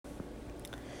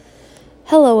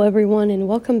Hello, everyone, and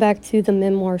welcome back to the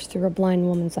Memoirs Through a Blind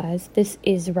Woman's Eyes. This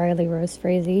is Riley Rose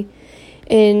Frazee,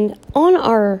 and on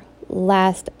our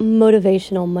last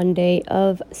Motivational Monday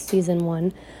of Season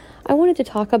 1, I wanted to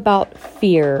talk about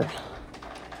fear.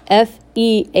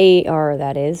 F-E-A-R,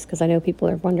 that is, because I know people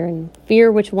are wondering,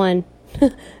 fear, which one?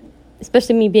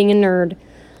 Especially me being a nerd.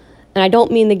 And I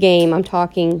don't mean the game, I'm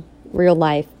talking real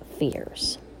life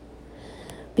fears.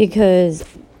 Because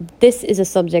this is a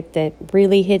subject that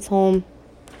really hits home.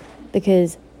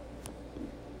 Because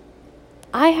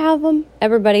I have them,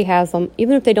 everybody has them,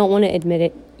 even if they don't want to admit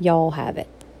it, y'all have it.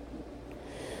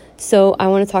 So I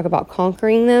want to talk about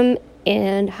conquering them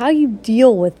and how you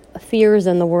deal with fears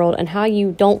in the world and how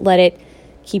you don't let it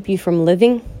keep you from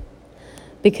living.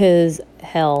 Because,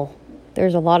 hell,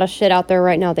 there's a lot of shit out there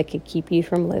right now that could keep you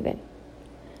from living.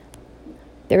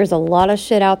 There's a lot of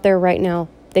shit out there right now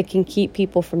that can keep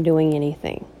people from doing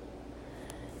anything.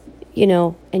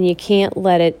 And you can't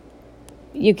let it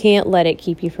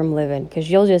keep you from living,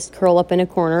 because you'll just curl up in a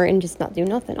corner and just not do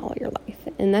nothing all your life.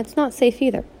 And that's not safe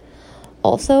either.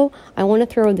 Also, I want to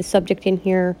throw the subject in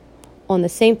here on the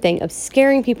same thing of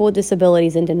scaring people with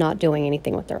disabilities into not doing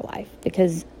anything with their life,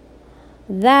 because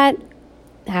that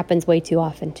happens way too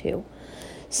often too.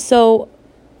 So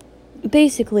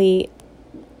basically,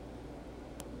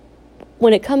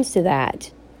 when it comes to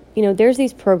that, there's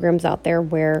these programs out there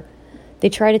where they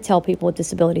try to tell people with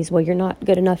disabilities, well, you're not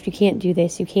good enough, you can't do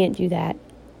this, you can't do that.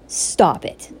 Stop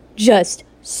it. Just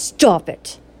stop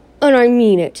it. And I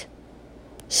mean it.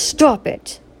 Stop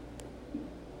it.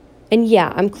 And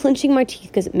yeah, I'm clenching my teeth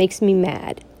because it makes me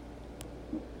mad.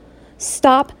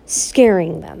 Stop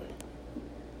scaring them.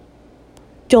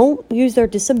 Don't use their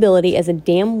disability as a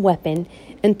damn weapon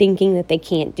and thinking that they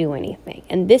can't do anything.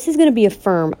 And this is going to be a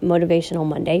firm Motivational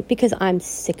Monday because I'm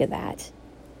sick of that.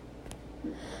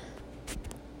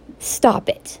 Stop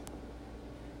it.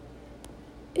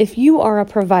 If you are a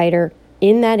provider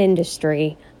in that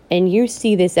industry and you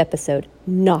see this episode,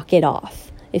 knock it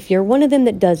off. If you're one of them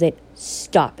that does it,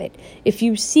 stop it. If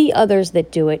you see others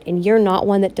that do it and you're not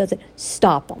one that does it,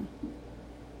 stop them.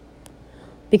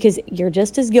 Because you're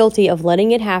just as guilty of letting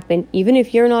it happen, even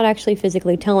if you're not actually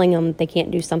physically telling them they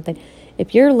can't do something.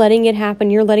 If you're letting it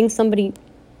happen, you're letting somebody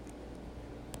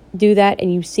do that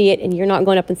and you see it and you're not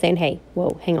going up and saying, hey,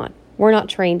 whoa, hang on. We're not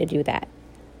trained to do that.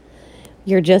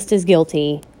 You're just as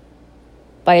guilty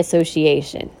by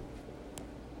association.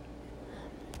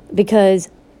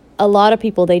 Because a lot of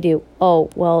people, they do,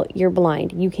 oh, well, you're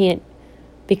blind. You can't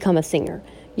become a singer.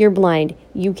 You're blind.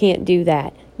 You can't do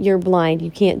that. You're blind.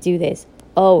 You can't do this.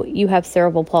 Oh, you have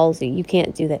cerebral palsy. You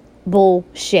can't do that.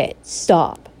 Bullshit.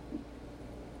 Stop.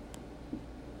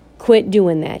 Quit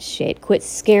doing that shit. Quit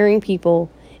scaring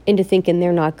people into thinking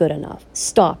they're not good enough.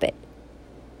 Stop it.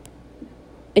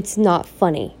 It's not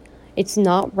funny. It's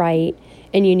not right.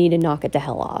 And you need to knock it the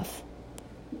hell off.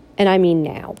 And I mean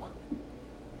now.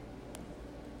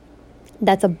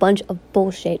 That's a bunch of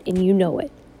bullshit and you know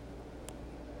it.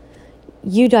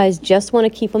 You guys just want to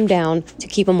keep them down to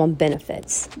keep them on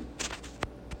benefits.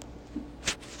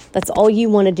 That's all you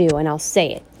want to do, and I'll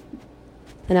say it.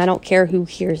 And I don't care who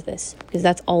hears this, because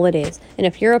that's all it is. And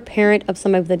if you're a parent of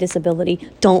somebody with a disability,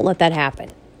 don't let that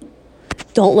happen.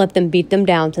 Don't let them beat them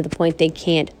down to the point they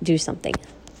can't do something.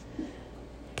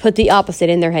 Put the opposite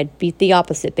in their head. Beat the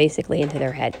opposite, basically, into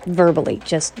their head. Verbally.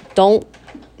 Just don't,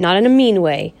 not in a mean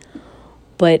way,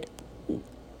 but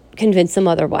convince them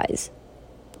otherwise.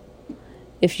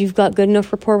 If you've got good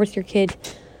enough rapport with your kid,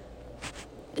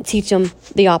 teach them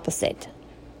the opposite.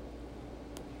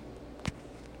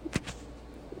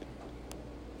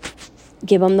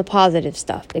 Give them the positive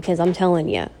stuff, because I'm telling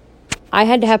you, I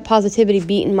had to have positivity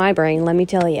beat in my brain, let me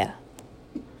tell you.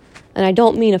 And I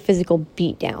don't mean a physical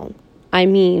beat down. I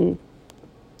mean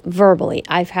verbally.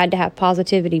 I've had to have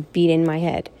positivity beat in my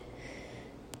head.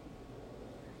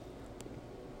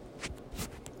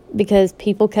 Because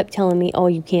people kept telling me, oh,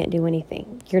 you can't do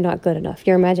anything. You're not good enough.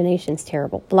 Your imagination's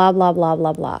terrible. Blah, blah, blah,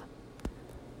 blah, blah.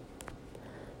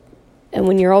 And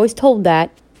when you're always told that,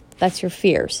 that's your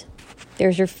fears.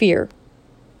 There's your fear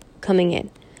coming in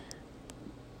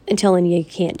and telling you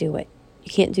can't do it.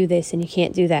 You can't do this and you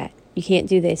can't do that. You can't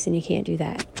do this and you can't do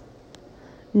that.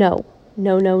 No,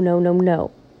 no, no, no, no,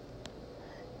 no.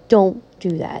 Don't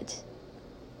do that.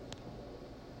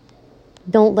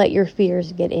 Don't let your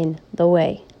fears get in the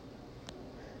way.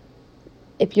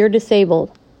 If you're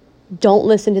disabled, don't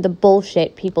listen to the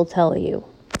bullshit people tell you.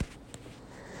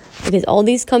 Because all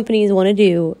these companies want to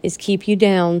do is keep you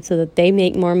down so that they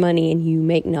make more money and you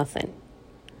make nothing.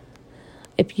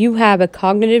 If you have a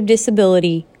cognitive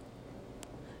disability,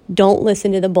 don't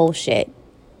listen to the bullshit.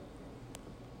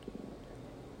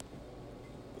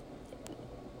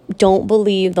 Don't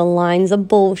believe the lines of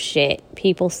bullshit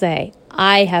people say.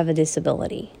 I have a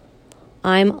disability.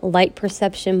 I'm light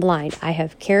perception blind. I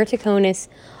have keratoconus,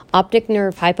 optic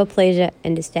nerve hypoplasia,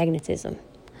 and dystigmatism.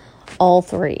 All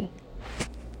three.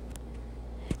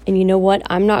 And you know what?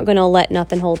 I'm not going to let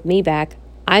nothing hold me back.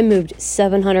 I moved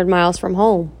 700 miles from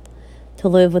home to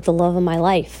live with the love of my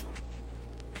life.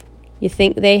 You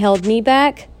think they held me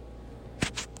back?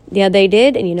 Yeah, they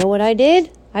did. And you know what I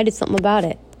did? I did something about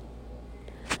it.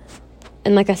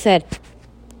 And like I said,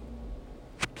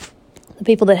 the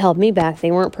people that held me back, they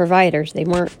weren't providers. They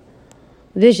weren't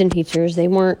vision teachers. They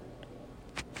weren't,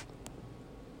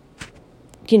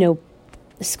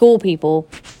 school people.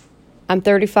 I'm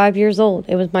 35 years old.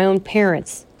 It was my own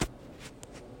parents.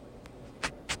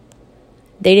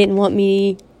 They didn't want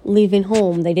me leaving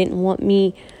home. They didn't want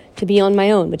me to be on my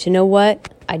own. But you know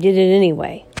what? I did it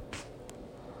anyway.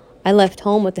 I left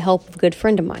home with the help of a good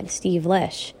friend of mine, Steve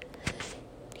Lesh.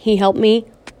 He helped me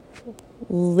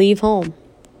leave home.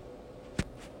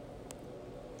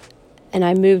 And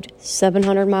I moved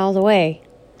 700 miles away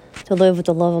to live with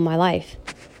the love of my life.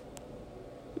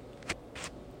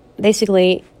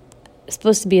 Basically, it's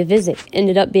supposed to be a visit.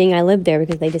 Ended up being I lived there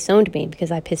because they disowned me,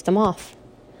 because I pissed them off.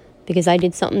 Because I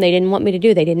did something they didn't want me to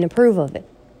do. They didn't approve of it.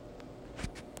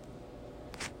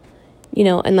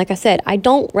 And like I said, I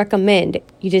don't recommend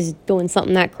you just doing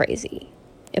something that crazy.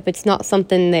 If it's not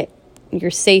something that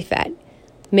you're safe at,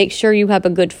 make sure you have a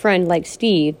good friend like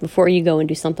Steve before you go and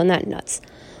do something that nuts.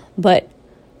 But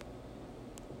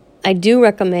I do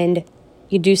recommend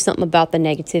you do something about the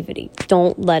negativity.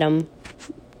 Don't let them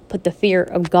put the fear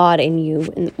of God in you,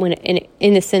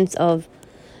 in the sense of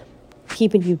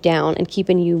keeping you down and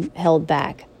keeping you held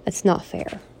back. That's not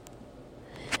fair.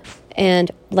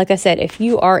 And like I said, if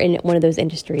you are in one of those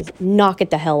industries, knock it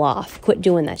the hell off. Quit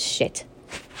doing that shit.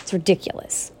 It's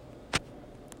ridiculous.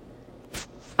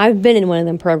 I've been in one of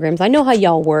them programs. I know how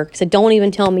y'all work, so don't even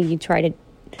tell me you try to,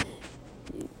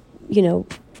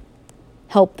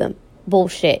 help them.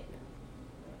 Bullshit.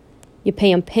 You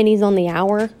pay them pennies on the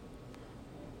hour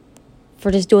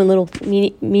for just doing little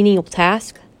menial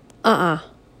tasks?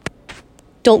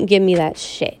 Don't give me that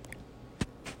shit.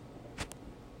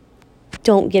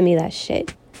 Don't give me that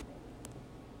shit.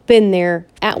 Been there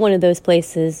at one of those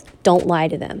places. Don't lie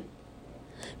to them.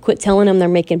 Quit telling them they're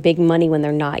making big money when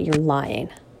they're not. You're lying.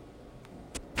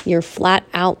 You're flat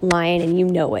out lying, and you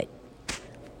know it.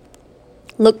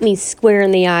 Look me square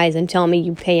in the eyes and tell me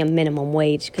you pay a minimum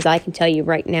wage, because I can tell you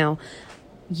right now,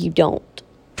 you don't.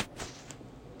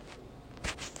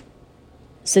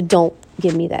 So don't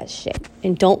give me that shit.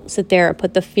 And don't sit there and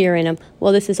put the fear in them.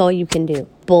 Well, this is all you can do.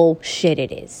 Bullshit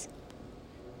it is.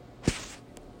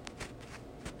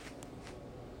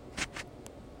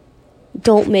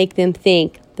 Don't make them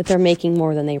think that they're making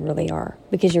more than they really are,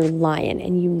 because you're lying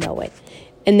and you know it.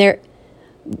 And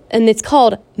it's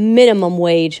called minimum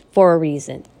wage for a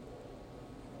reason.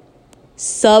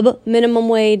 Sub-minimum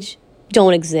wage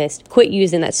don't exist. Quit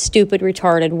using that stupid,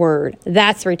 retarded word.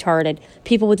 That's retarded.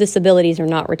 People with disabilities are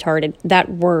not retarded.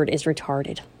 That word is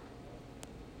retarded.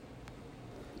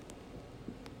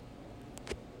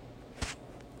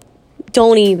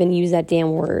 Don't even use that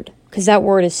damn word, because that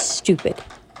word is stupid.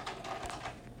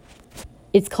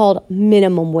 It's called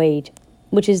minimum wage,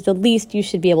 which is the least you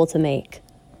should be able to make.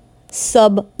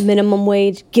 Sub-minimum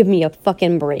wage, give me a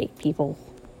fucking break, people.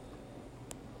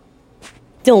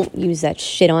 Don't use that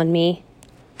shit on me.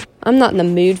 I'm not in the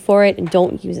mood for it, and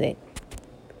don't use it.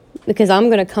 Because I'm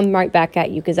going to come right back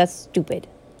at you, because that's stupid.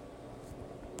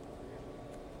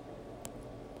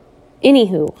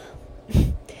 Anywho,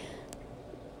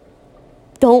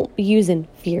 don't be using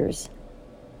fears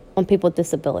on people with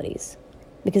disabilities,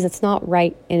 because it's not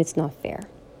right and it's not fair.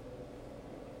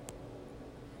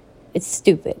 It's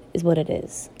stupid is what it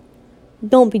is.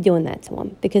 Don't be doing that to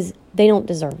them, because they don't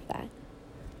deserve that.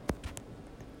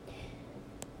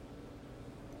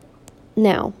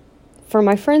 Now, for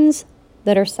my friends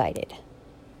that are sighted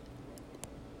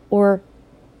or,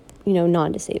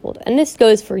 non-disabled, and this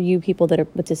goes for you people that are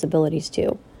with disabilities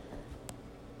too,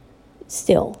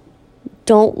 still,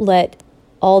 don't let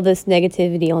all this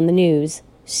negativity on the news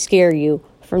scare you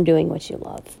from doing what you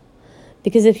love.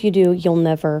 Because if you do, you'll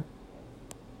never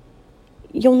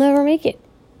make it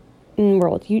in the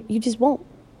world. You just won't.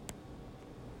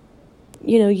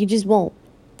 You just won't.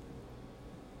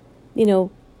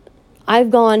 I've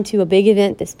gone to a big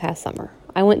event this past summer.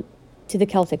 I went to the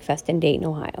Celtic Fest in Dayton,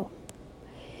 Ohio.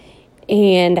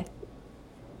 And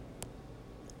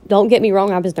don't get me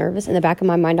wrong, I was nervous. In the back of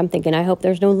my mind, I'm thinking, I hope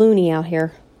there's no loony out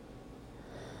here.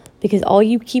 Because all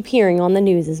you keep hearing on the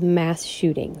news is mass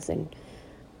shootings and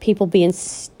people being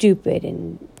stupid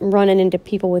and running into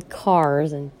people with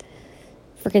cars and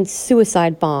freaking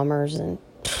suicide bombers and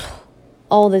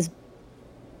all this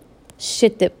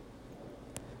shit that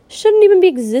shouldn't even be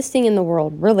existing in the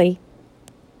world, really.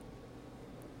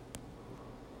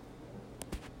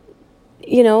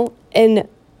 And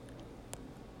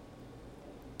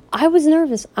I was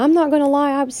nervous. I'm not going to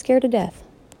lie, I was scared to death.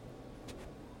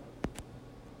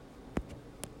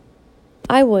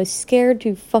 I was scared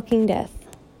to fucking death.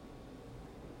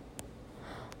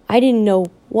 I didn't know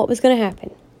what was going to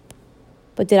happen.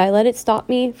 But did I let it stop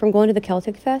me from going to the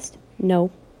Celtic Fest?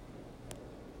 No.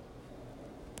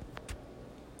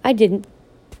 I didn't.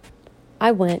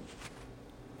 I went,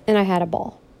 and I had a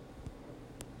ball.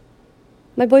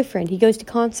 My boyfriend, he goes to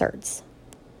concerts.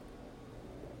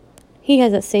 He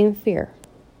has that same fear.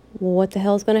 Well, what the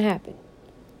hell is going to happen?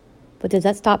 But does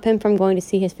that stop him from going to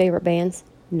see his favorite bands?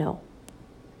 No.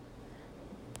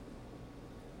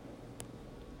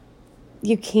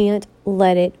 You can't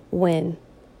let it win.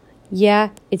 Yeah,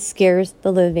 it scares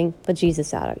the living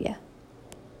bejesus out of you.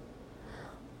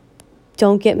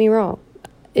 Don't get me wrong.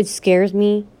 It scares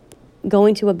me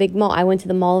going to a big mall. I went to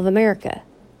the Mall of America.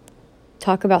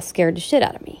 Talk about scared the shit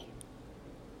out of me.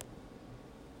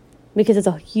 Because it's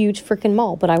a huge freaking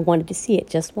mall, but I wanted to see it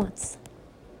just once.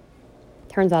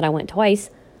 Turns out I went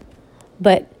twice.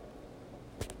 But,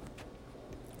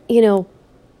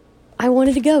 I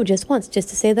wanted to go just once, just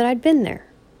to say that I'd been there.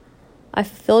 I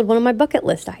fulfilled one of my bucket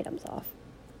list items off.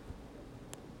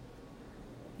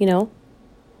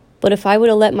 But if I would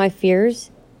have let my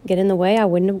fears get in the way, I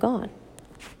wouldn't have gone.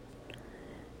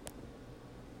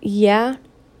 Yeah,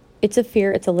 it's a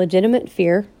fear. It's a legitimate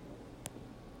fear.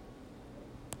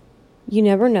 You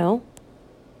never know.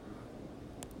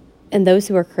 And those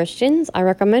who are Christians, I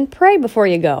recommend pray before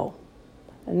you go.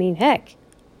 I mean, heck.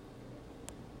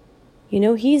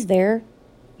 He's there.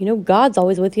 God's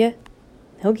always with you.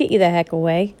 He'll get you the heck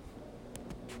away.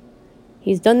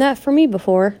 He's done that for me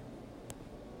before.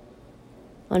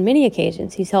 On many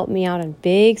occasions, he's helped me out in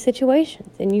big situations.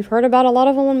 And you've heard about a lot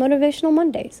of them on Motivational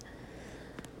Mondays.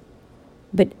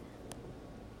 But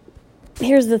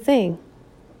here's the thing.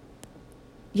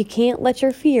 You can't let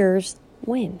your fears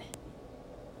win.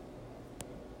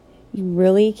 You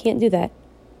really can't do that.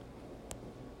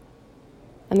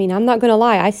 I mean, I'm not going to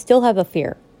lie. I still have a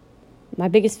fear. My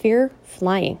biggest fear?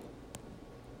 Flying.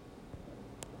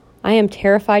 I am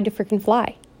terrified to freaking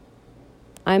fly.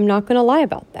 I'm not going to lie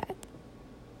about that.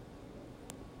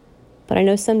 But I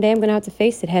know someday I'm going to have to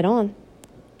face it head on.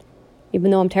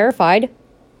 Even though I'm terrified.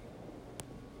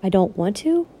 I don't want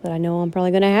to, but I know I'm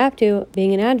probably going to have to.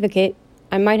 Being an advocate,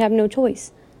 I might have no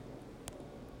choice.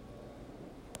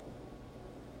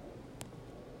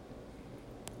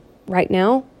 Right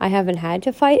now, I haven't had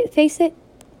to face it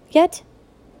yet.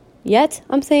 Yet,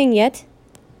 I'm saying yet.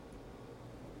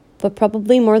 But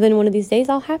probably more than one of these days,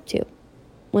 I'll have to.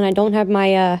 When I don't have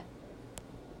my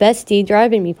bestie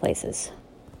driving me places.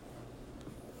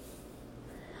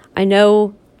 I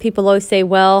know people always say,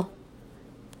 well,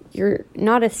 you're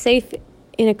not as safe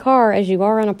in a car as you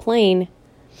are on a plane.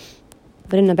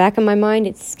 But in the back of my mind,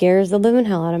 it scares the living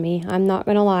hell out of me. I'm not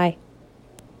going to lie.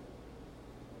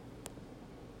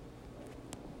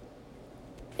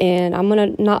 And I'm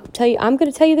going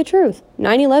to tell you the truth.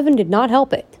 9/11 did not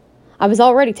help it. I was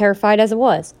already terrified as it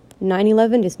was.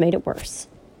 9/11 just made it worse.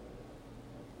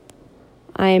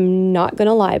 I am not going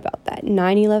to lie about that.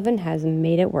 9/11 has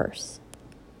made it worse.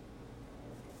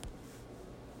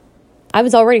 I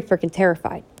was already freaking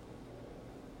terrified.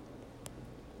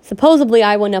 Supposedly,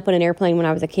 I went up on an airplane when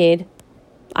I was a kid.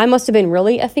 I must have been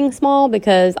really effing small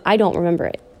because I don't remember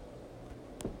it.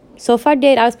 So if I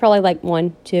did, I was probably like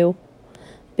 1, 2.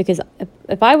 Because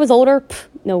if I was older,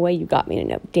 no way you got me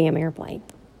in a damn airplane.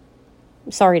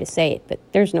 I'm sorry to say it, but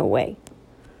there's no way.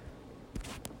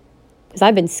 Because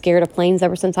I've been scared of planes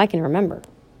ever since I can remember.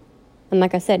 And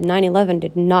like I said, 9/11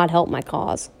 did not help my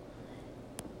cause.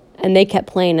 And they kept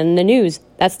playing in the news.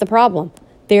 That's the problem.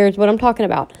 There's what I'm talking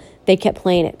about. They kept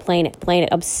playing it,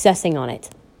 obsessing on it.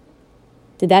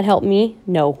 Did that help me?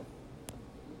 No.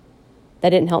 That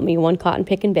didn't help me one cotton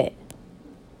picking bit.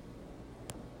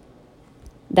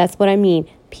 That's what I mean.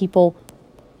 People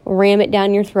ram it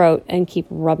down your throat and keep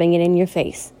rubbing it in your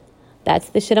face. That's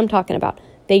the shit I'm talking about.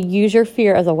 They use your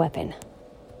fear as a weapon.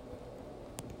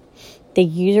 They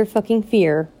use your fucking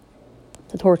fear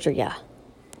to torture you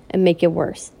and make it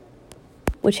worse.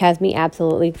 Which has me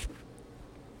absolutely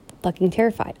fucking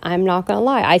terrified. I'm not going to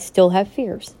lie. I still have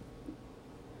fears.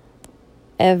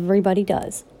 Everybody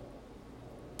does.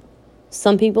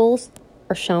 Some people's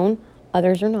are shown,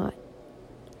 others are not.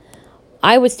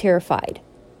 I was terrified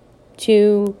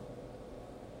to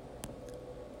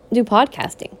do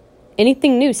podcasting.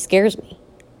 Anything new scares me.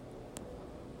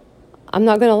 I'm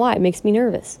not going to lie. It makes me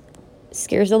nervous. It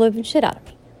scares the living shit out of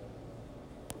me.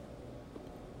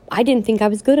 I didn't think I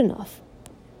was good enough.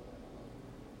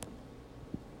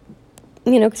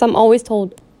 Because I'm always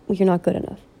told, well, you're not good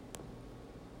enough.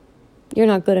 You're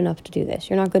not good enough to do this.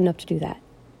 You're not good enough to do that.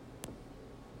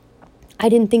 I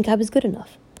didn't think I was good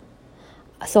enough.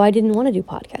 So I didn't want to do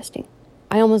podcasting.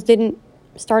 I almost didn't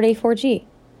start A4G.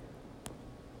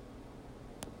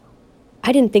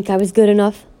 I didn't think I was good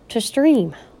enough to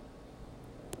stream.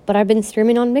 But I've been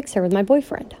streaming on Mixer with my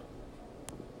boyfriend.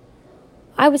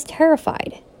 I was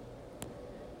terrified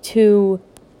to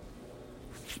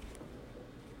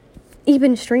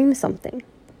even stream something.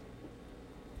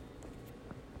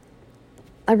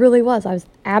 I really was. I was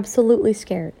absolutely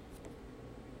scared.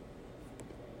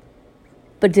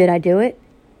 But did I do it?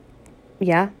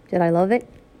 Yeah. Did I love it?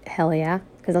 Hell yeah,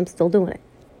 because I'm still doing it.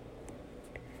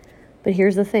 But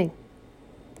here's the thing.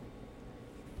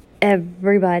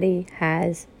 Everybody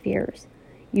has fears.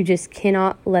 You just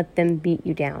cannot let them beat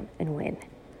you down and win.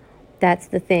 That's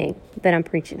the thing that I'm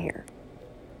preaching here.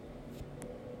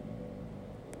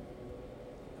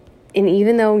 And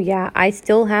even though, I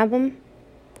still have them,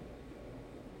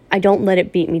 I don't let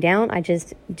it beat me down. I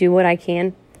just do what I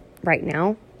can right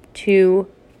now to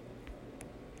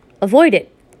avoid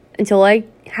it until I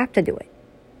have to do it.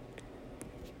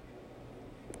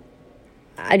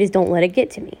 I just don't let it get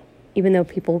to me. Even though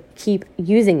people keep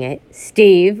using it.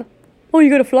 Steve, oh, you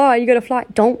gotta fly.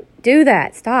 Don't do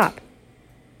that. Stop.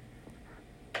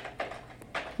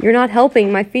 You're not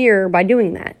helping my fear by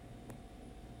doing that.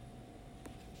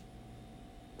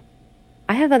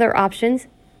 I have other options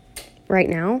right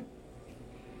now.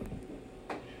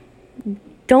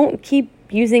 Don't keep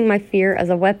using my fear as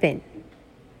a weapon.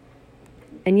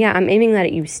 And I'm aiming that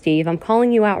at you, Steve. I'm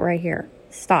calling you out right here.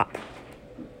 Stop.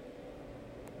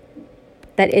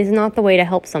 That is not the way to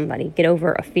help somebody get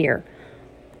over a fear.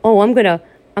 Oh, I'm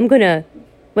gonna,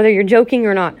 whether you're joking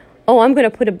or not, I'm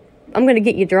gonna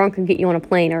get you drunk and get you on a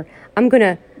plane, or I'm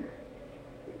gonna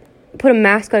put a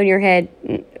mask on your head,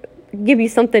 give you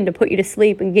something to put you to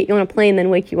sleep and get you on a plane, then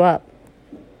wake you up.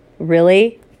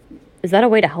 Really? Is that a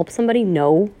way to help somebody?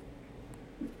 No.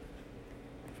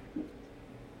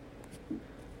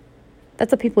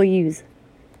 That's what people use.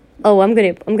 Oh, I'm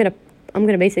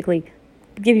gonna basically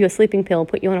give you a sleeping pill,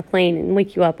 put you on a plane, and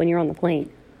wake you up when you're on the plane.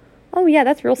 Oh yeah,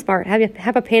 that's real smart.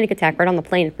 Have a panic attack right on the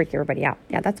plane and freak everybody out.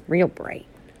 Yeah, that's real bright.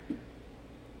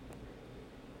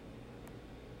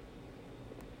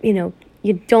 You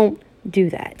don't do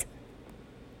that.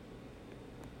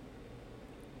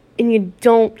 And you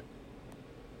don't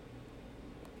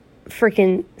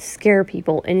freaking scare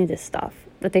people into stuff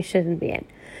that they shouldn't be in.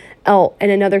 Oh,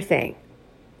 and another thing,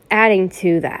 adding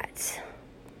to that,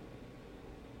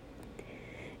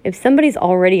 if somebody's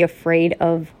already afraid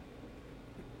of,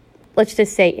 let's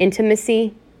just say,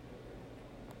 intimacy,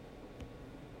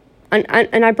 and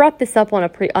I brought this up on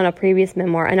a previous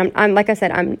memoir, and I'm like I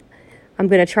said, I'm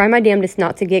going to try my damnedest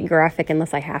not to get graphic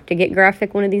unless I have to get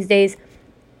graphic one of these days.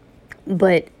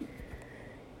 But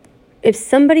if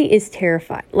somebody is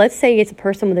terrified, let's say it's a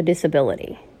person with a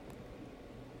disability,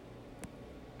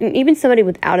 and even somebody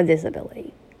without a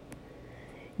disability,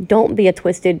 don't be a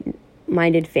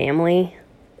twisted-minded family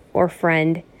or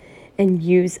friend and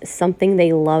use something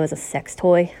they love as a sex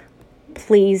toy.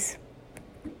 Please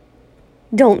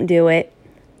don't do it.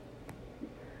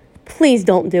 Please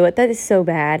don't do it. That is so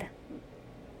bad.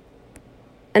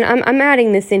 And I'm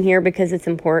adding this in here because it's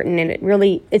important, and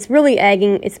it's really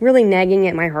nagging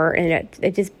at my heart, and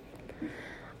it just,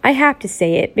 I have to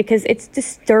say it because it's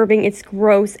disturbing, it's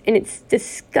gross, and it's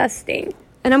disgusting.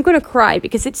 And I'm going to cry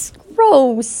because it's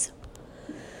gross.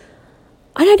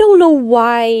 And I don't know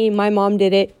why my mom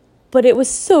did it, but it was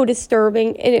so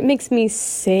disturbing, and it makes me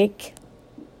sick.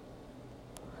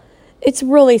 It's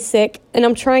really sick, and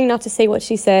I'm trying not to say what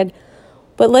she said,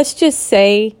 but let's just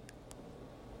say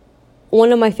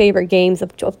one of my favorite games,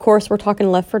 of course, we're talking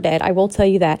Left 4 Dead, I will tell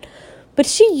you that, but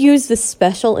she used the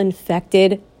special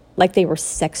infected like they were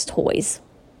sex toys.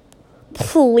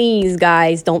 Please,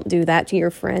 guys, don't do that to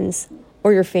your friends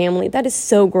or your family. That is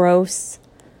so gross.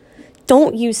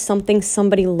 Don't use something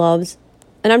somebody loves.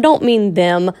 And I don't mean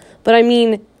them, but I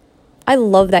mean, I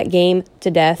love that game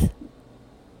to death.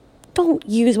 Don't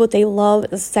use what they love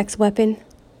as a sex weapon.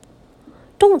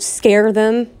 Don't scare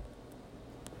them.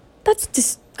 That's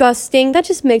disgusting. That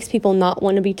just makes people not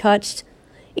want to be touched.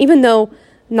 Even though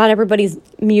not everybody's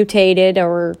mutated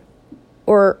or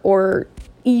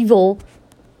evil.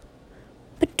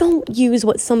 But don't use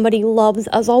what somebody loves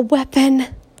as a weapon.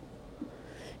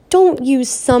 Don't use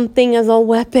something as a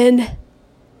weapon.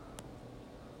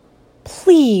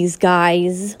 Please,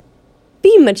 guys,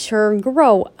 be mature,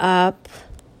 grow up.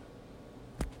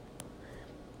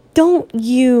 Don't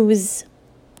use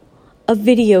a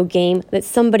video game that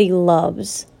somebody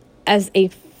loves as a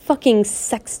fucking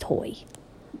sex toy.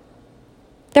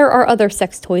 There are other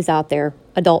sex toys out there,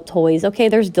 adult toys. Okay,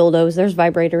 there's dildos, there's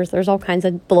vibrators, there's all kinds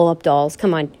of blow-up dolls.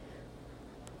 Come on.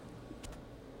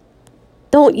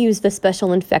 Don't use the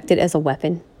special infected as a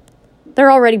weapon.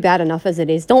 They're already bad enough as it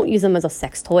is. Don't use them as a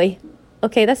sex toy.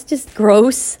 Okay, that's just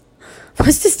gross.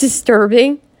 That's just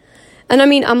disturbing. And I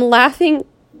mean, I'm laughing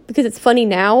because it's funny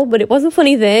now, but it wasn't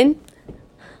funny then.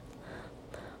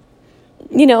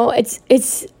 You know,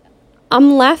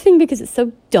 I'm laughing because it's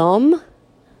so dumb.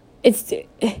 It's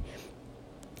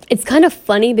kind of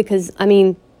funny because, I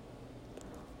mean,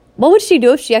 what would she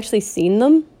do if she actually seen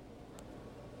them?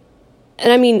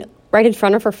 And I mean, right in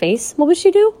front of her face, what would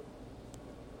she do?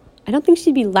 I don't think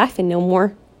she'd be laughing no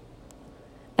more.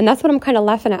 And that's what I'm kind of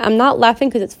laughing at. I'm not laughing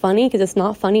because it's funny, because it's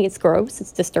not funny. It's gross.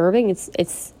 It's disturbing.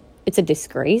 It's a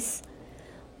disgrace.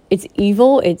 It's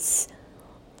evil. It's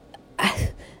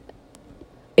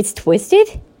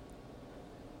twisted.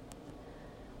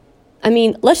 I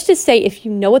mean, let's just say if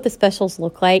you know what the specials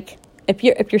look like, if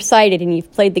you're sighted and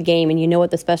you've played the game and you know what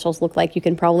the specials look like, you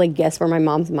can probably guess where my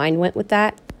mom's mind went with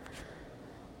that.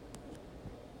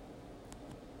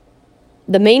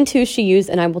 The main two she used,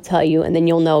 and I will tell you, and then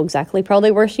you'll know exactly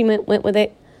probably where she went with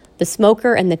it. The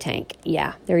smoker and the tank.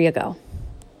 Yeah, there you go.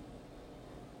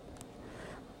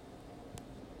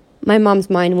 My mom's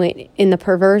mind went in the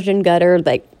perversion gutter,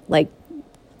 like,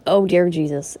 oh dear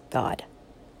Jesus, God.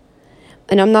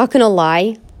 And I'm not going to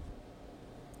lie,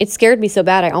 it scared me so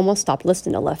bad I almost stopped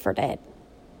listening to Left 4 Dead.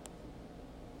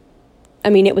 I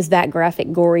mean, it was that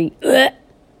graphic, gory. Ugh.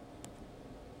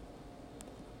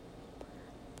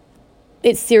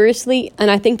 It seriously,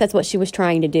 and I think that's what she was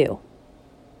trying to do.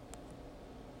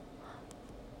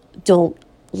 Don't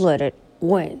let it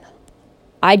win.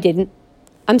 I didn't.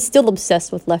 I'm still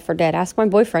obsessed with Left 4 Dead. Ask my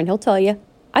boyfriend, he'll tell you.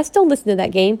 I still listen to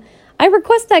that game. I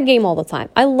request that game all the time.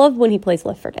 I love when he plays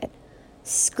Left 4 Dead.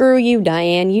 Screw you,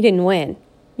 Diane. You didn't win.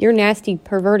 Your nasty,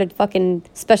 perverted, fucking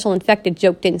special infected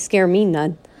joke didn't scare me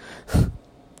none.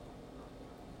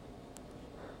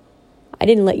 I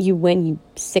didn't let you win, you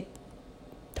sick,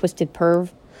 twisted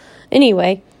perv.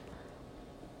 Anyway,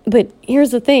 but here's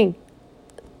the thing.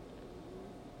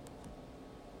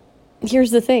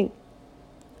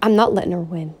 I'm not letting her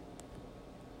win.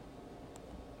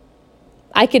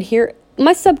 I could hear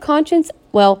my subconscious,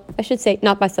 well, I should say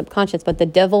not my subconscious, but the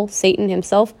devil, Satan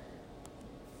himself,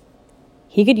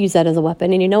 he could use that as a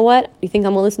weapon. And you know what? You think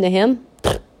I'm going to listen to him?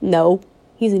 No,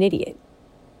 he's an idiot.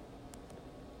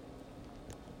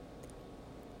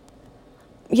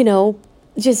 You know,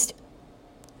 just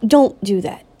don't do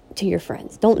that to your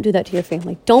friends. Don't do that to your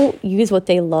family. Don't use what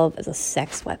they love as a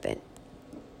sex weapon.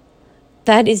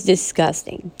 That is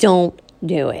disgusting. Don't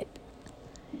do it.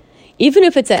 Even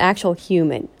if it's an actual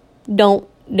human, don't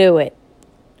do it.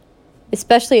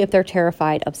 Especially if they're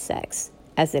terrified of sex,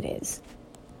 as it is.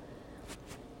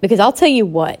 Because I'll tell you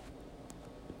what,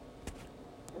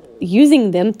 using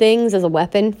them things as a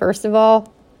weapon, first of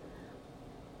all,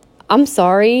 I'm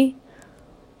sorry.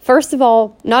 First of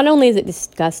all, not only is it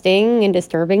disgusting and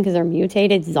disturbing because they're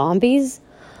mutated zombies,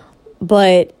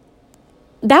 but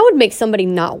that would make somebody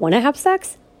not want to have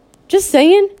sex. Just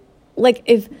saying. Like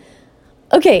if,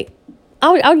 okay,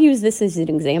 I'll use this as an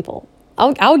example.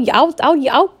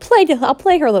 I'll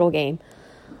play her little game.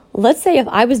 Let's say if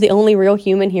I was the only real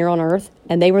human here on Earth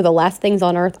and they were the last things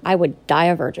on Earth, I would die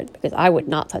a virgin because I would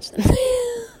not touch them.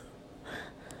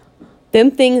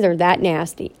 Them things are that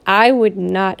nasty. I would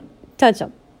not touch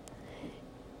them.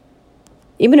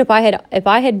 Even if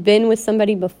I had been with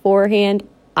somebody beforehand,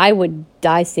 I would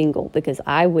die single because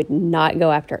I would not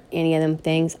go after any of them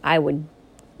things.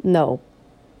 No.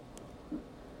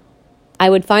 I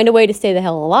would find a way to stay the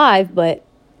hell alive, but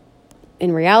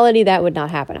in reality, that would not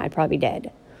happen. I'd probably be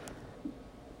dead.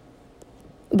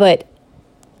 But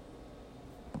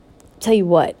tell you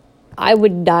what, I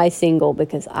would die single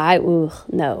because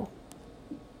no.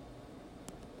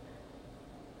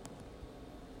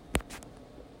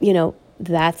 You know,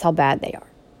 that's how bad they are.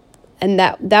 And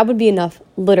that would be enough,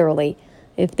 literally,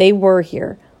 if they were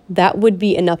here, that would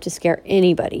be enough to scare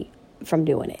anybody from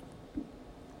doing it.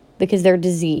 Because they're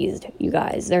diseased, you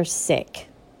guys. They're sick.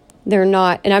 They're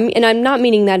not, and I'm not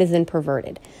meaning that as in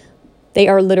perverted. They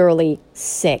are literally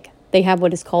sick. They have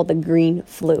what is called the green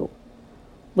flu,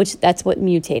 which that's what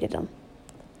mutated them.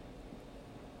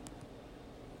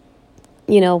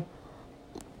 You know,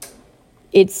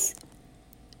 it's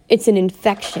an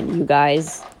infection, you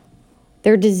guys.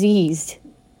 They're diseased.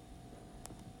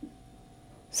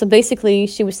 So basically,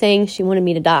 she was saying she wanted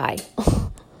me to die.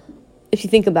 If you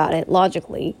think about it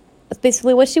logically, that's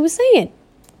basically what she was saying.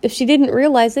 If she didn't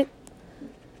realize it,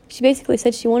 she basically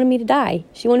said she wanted me to die.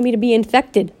 She wanted me to be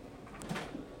infected.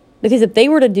 Because if they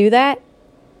were to do that,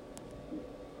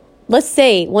 let's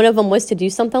say one of them was to do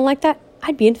something like that,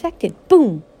 I'd be infected.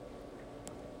 Boom.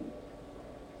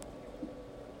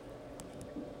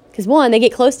 Because one, they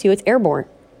get close to you, it's airborne.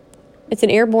 It's an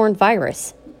airborne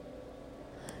virus.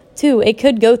 Two, it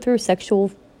could go through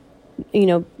sexual,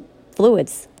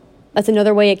 fluids. That's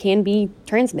another way it can be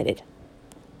transmitted.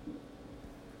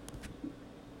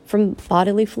 From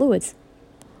bodily fluids.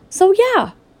 So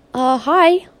yeah,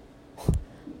 hi.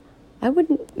 I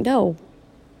wouldn't, no.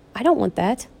 I don't want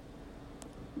that.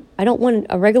 I don't want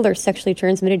a regular sexually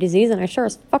transmitted disease, and I sure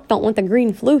as fuck don't want the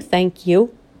green flu, thank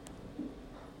you.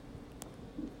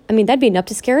 I mean, that'd be enough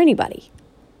to scare anybody.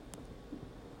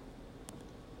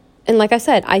 And like I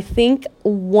said, I think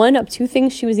one of two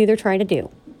things she was either trying to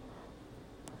do.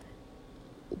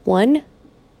 One,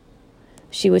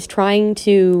 she was trying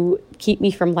to keep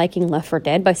me from liking Left 4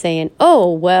 Dead by saying,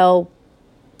 oh, well,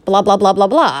 blah, blah, blah, blah,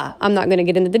 blah. I'm not going to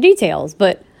get into the details,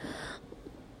 but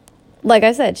like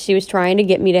I said, she was trying to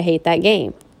get me to hate that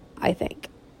game, I think.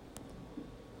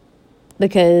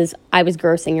 Because I was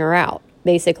grossing her out,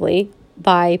 basically,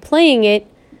 by playing it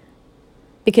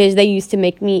because they used to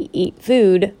make me eat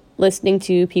food listening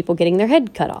to people getting their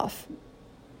head cut off.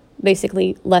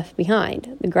 Basically, Left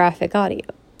Behind, the graphic audio.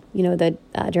 The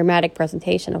dramatic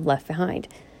presentation of Left Behind.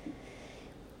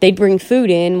 They'd bring food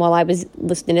in while I was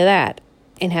listening to that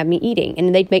and have me eating.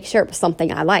 And they'd make sure it was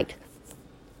something I liked.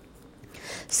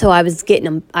 So I was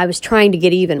trying to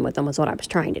get even with them was what I was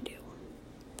trying to do.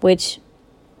 Which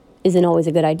isn't always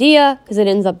a good idea because it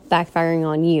ends up backfiring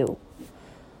on you.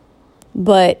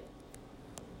 But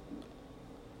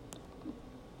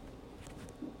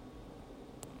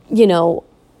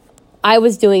I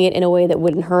was doing it in a way that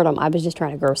wouldn't hurt them. I was just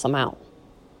trying to gross them out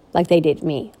like they did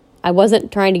me. I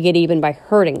wasn't trying to get even by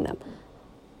hurting them.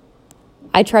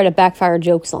 I tried to backfire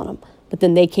jokes on them, but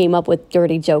then they came up with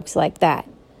dirty jokes like that.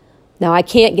 Now, I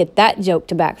can't get that joke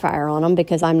to backfire on them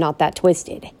because I'm not that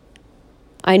twisted.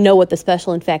 I know what the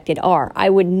special infected are. I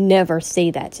would never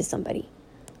say that to somebody.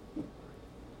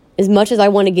 As much as I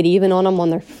want to get even on them on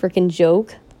their freaking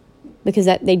joke because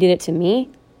they did it to me,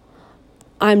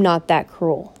 I'm not that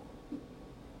cruel.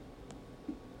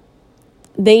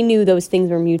 They knew those things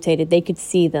were mutated. They could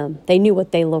see them. They knew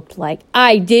what they looked like.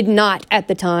 I did not at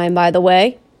the time, by the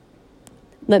way.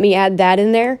 Let me add that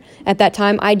in there. At that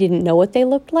time, I didn't know what they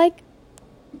looked like.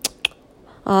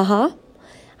 I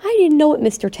didn't know what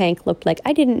Mr. Tank looked like.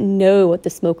 I didn't know what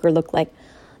the smoker looked like.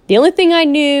 The only thing I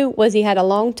knew was he had a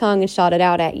long tongue and shot it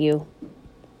out at you.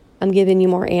 I'm giving you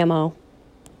more ammo.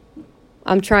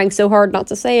 I'm trying so hard not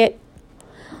to say it.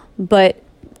 But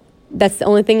that's the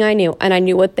only thing I knew. And I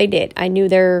knew what they did. I knew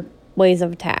their ways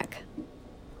of attack.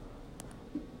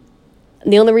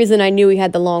 And the only reason I knew he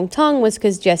had the long tongue was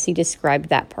because Jesse described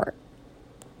that part.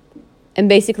 And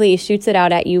basically he shoots it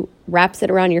out at you, wraps it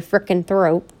around your frickin'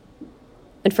 throat,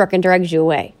 and frickin' drags you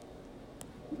away.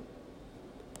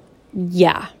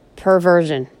 Yeah,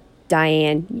 perversion.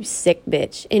 Diane, you sick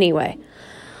bitch. Anyway.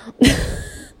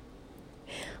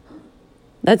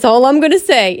 That's all I'm going to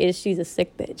say is she's a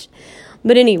sick bitch.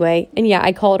 But anyway, and yeah,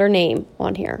 I called her name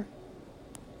on here.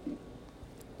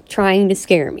 Trying to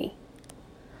scare me.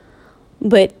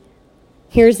 But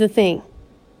here's the thing.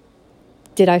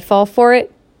 Did I fall for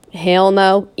it? Hell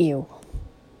no. Ew.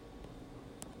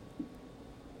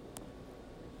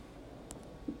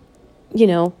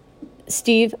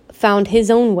 Steve found his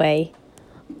own way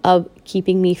of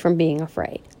keeping me from being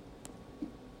afraid.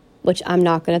 Which I'm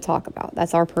not going to talk about.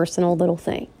 That's our personal little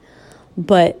thing.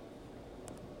 But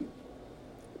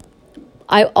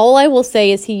all I will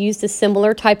say is he used a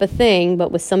similar type of thing,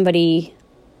 but with somebody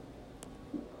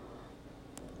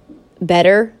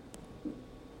better,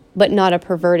 but not a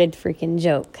perverted freaking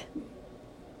joke.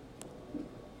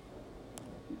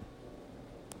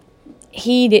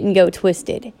 He didn't go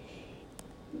twisted.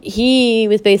 He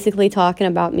was basically talking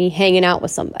about me hanging out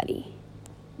with somebody.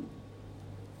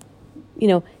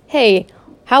 Hey,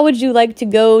 how would you like to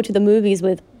go to the movies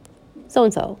with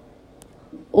so-and-so?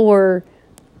 Or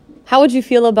how would you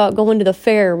feel about going to the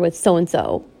fair with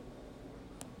so-and-so?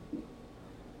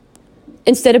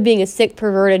 Instead of being a sick,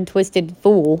 perverted, twisted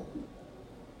fool,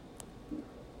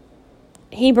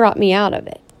 he brought me out of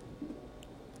it.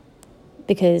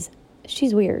 Because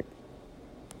she's weird.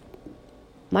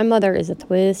 My mother is a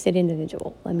twisted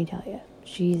individual, let me tell you.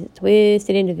 She's a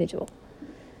twisted individual.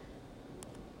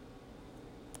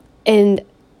 And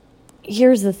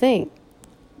here's the thing.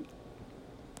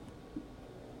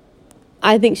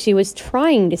 I think she was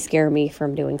trying to scare me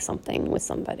from doing something with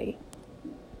somebody.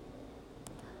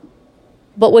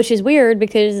 But which is weird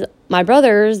because my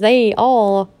brothers, they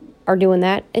all are doing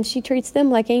that, and she treats them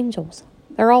like angels.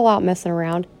 They're all out messing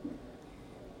around.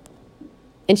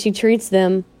 And she treats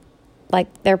them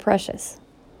like they're precious.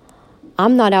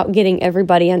 I'm not out getting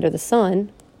everybody under the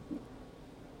sun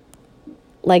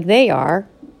like they are.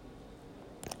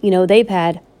 They've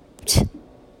had,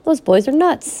 those boys are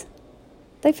nuts.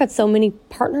 They've had so many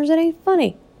partners, it ain't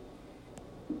funny.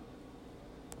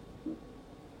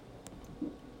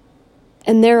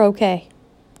 And they're okay.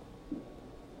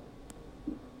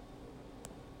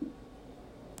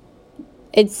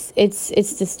 It's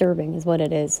disturbing is what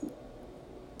it is.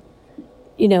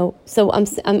 So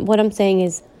what I'm saying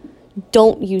is,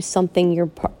 don't use something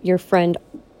your friend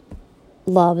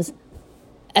loves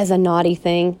as a naughty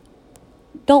thing.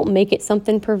 Don't make it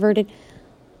something perverted.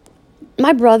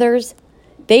 My brothers,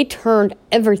 they turned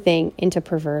everything into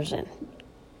perversion.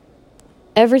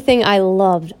 Everything I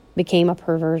loved became a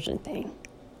perversion thing.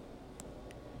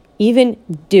 Even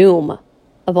Doom,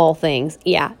 of all things.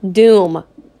 Yeah, Doom.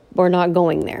 We're not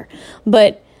going there.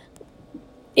 But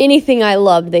anything I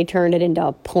loved, they turned it into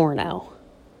a porno.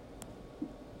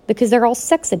 Because they're all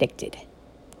sex addicted.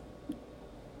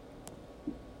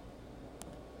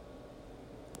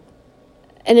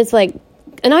 And it's like,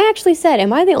 and I actually said,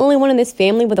 am I the only one in this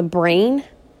family with a brain?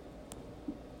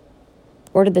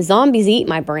 Or did the zombies eat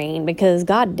my brain? Because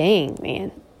god dang,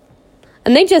 man.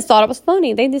 And they just thought it was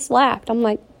funny. They just laughed. I'm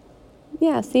like,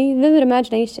 yeah, see, vivid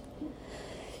imagination.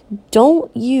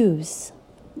 Don't use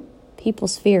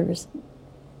people's fears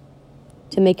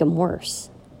to make them worse.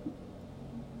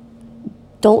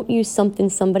 Don't use something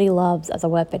somebody loves as a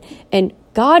weapon. And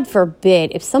God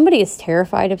forbid, if somebody is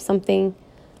terrified of something,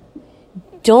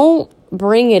 don't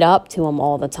bring it up to them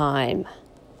all the time.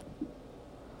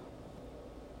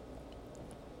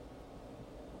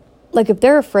 Like if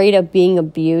they're afraid of being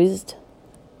abused,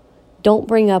 don't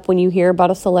bring up when you hear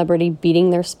about a celebrity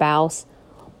beating their spouse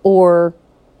or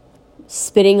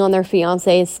spitting on their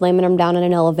fiance and slamming them down in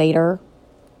an elevator.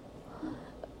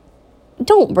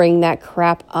 Don't bring that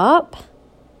crap up.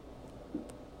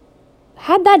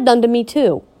 Had that done to me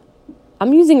too.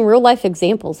 I'm using real life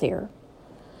examples here.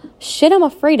 Shit I'm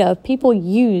afraid of, people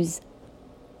use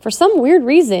for some weird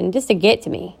reason just to get to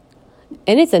me.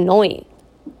 And it's annoying.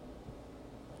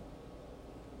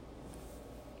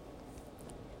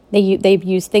 They've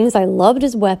used things I loved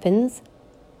as weapons,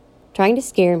 trying to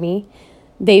scare me.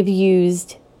 They've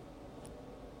used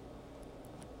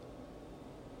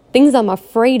things I'm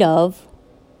afraid of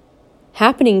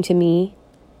happening to me.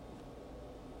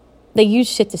 They use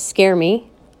shit to scare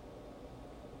me.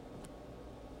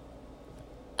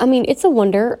 I mean, it's a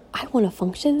wonder I want to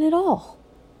function at all.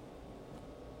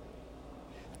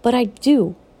 But I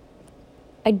do.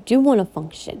 I do want to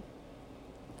function.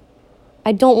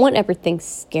 I don't want everything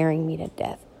scaring me to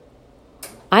death.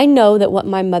 I know that what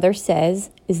my mother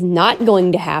says is not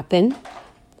going to happen.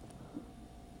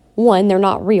 One, they're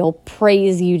not real.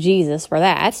 Praise you, Jesus, for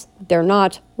that. They're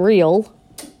not real.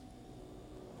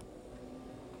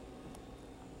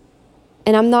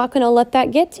 And I'm not going to let that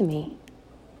get to me.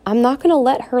 I'm not going to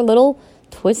let her little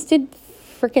twisted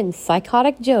freaking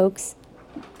psychotic jokes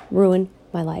ruin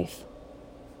my life.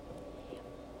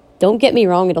 Don't get me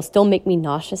wrong, it'll still make me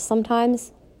nauseous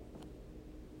sometimes.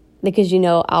 Because,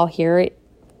 I'll hear it.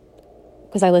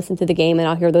 Because I listen to the game and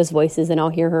I'll hear those voices and I'll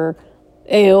hear her,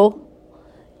 ew.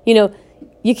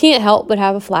 You can't help but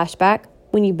have a flashback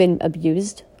when you've been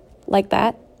abused like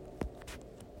that.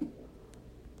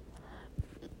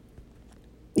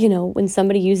 When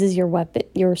somebody uses your weapon,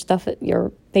 your stuff,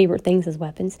 your favorite things as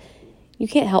weapons, you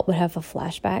can't help but have a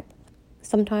flashback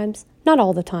sometimes. Not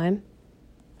all the time.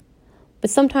 But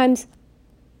sometimes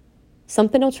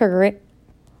something will trigger it.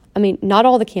 I mean, not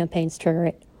all the campaigns trigger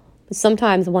it, but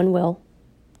sometimes one will.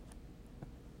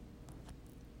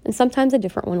 And sometimes a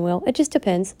different one will. It just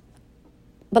depends.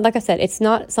 But like I said, it's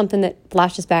not something that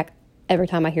flashes back every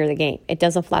time I hear the game. It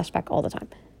doesn't flash back all the time.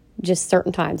 Just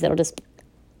certain times it'll just,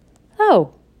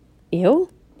 oh,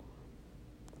 ew.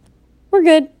 We're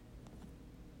good.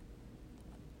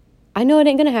 I know it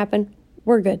ain't going to happen.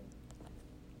 We're good.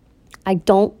 I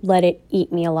don't let it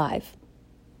eat me alive.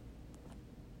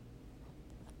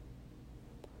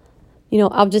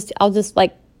 I'll just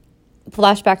like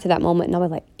flash back to that moment and I'll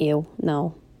be like, ew,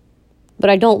 no. But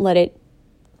I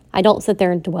don't sit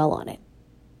there and dwell on it.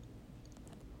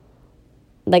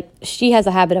 Like she has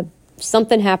a habit of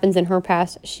something happens in her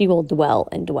past, she will dwell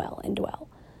and dwell and dwell.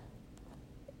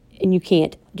 And you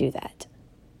can't do that.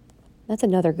 That's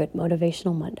another good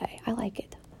Motivational Monday. I like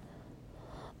it.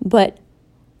 But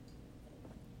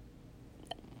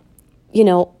you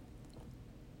know,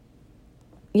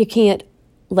 you can't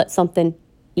let something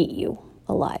eat you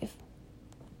alive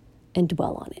and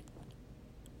dwell on it.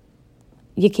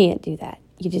 You can't do that.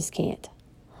 You just can't.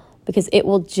 Because it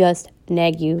will just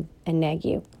nag you and nag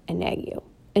you and nag you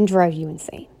and drive you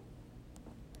insane.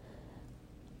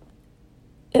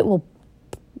 It'll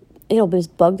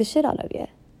just bug the shit out of you.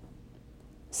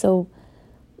 So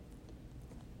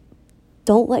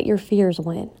don't let your fears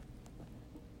win.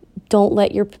 Don't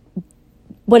let your,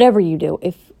 whatever you do,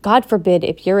 if God forbid,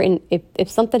 if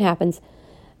something happens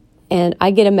and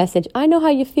I get a message, I know how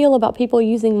you feel about people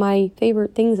using my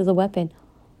favorite things as a weapon.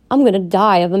 I'm going to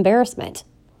die of embarrassment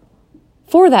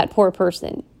for that poor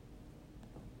person.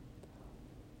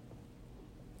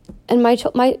 And my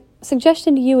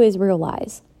suggestion to you is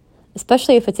realize,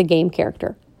 especially if it's a game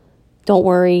character, don't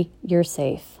worry, you're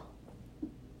safe.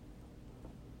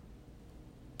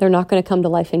 They're not going to come to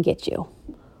life and get you.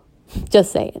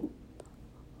 Just saying.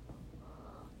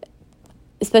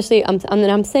 Especially,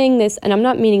 I'm saying this, and I'm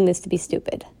not meaning this to be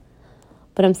stupid,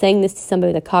 but I'm saying this to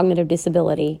somebody with a cognitive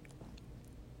disability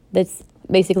that's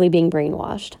basically being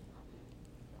brainwashed.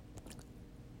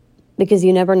 Because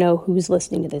you never know who's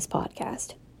listening to this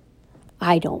podcast.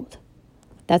 I don't.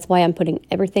 That's why I'm putting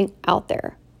everything out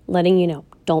there, letting you know,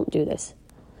 don't do this.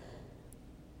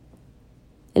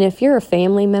 And if you're a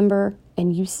family member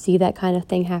and you see that kind of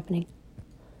thing happening,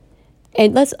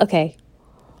 and let's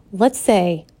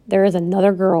say there is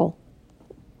another girl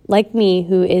like me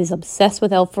who is obsessed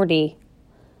with L4D,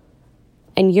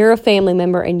 and you're a family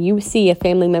member and you see a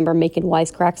family member making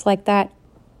wisecracks like that,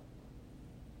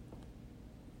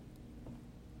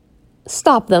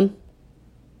 stop them.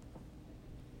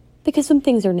 Because some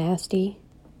things are nasty.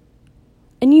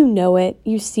 And you know it.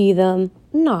 You see them.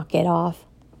 Knock it off.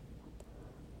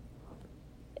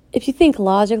 If you think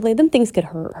logically, them things could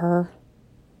hurt her.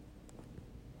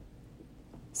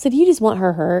 So do you just want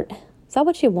her hurt? Is that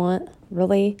what you want?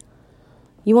 Really?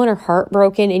 You want her heart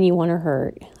broken and you want her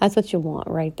hurt. That's what you want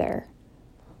right there.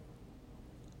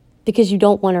 Because you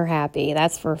don't want her happy.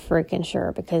 That's for freaking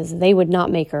sure. Because they would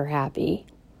not make her happy.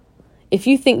 If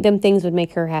you think them things would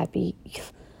make her happy,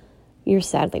 you're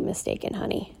sadly mistaken,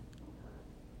 honey.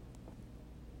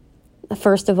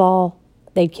 First of all,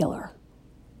 they'd kill her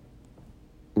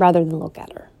rather than look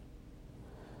at her.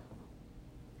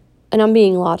 And I'm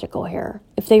being logical here.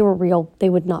 If they were real, they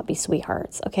would not be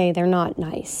sweethearts, okay? They're not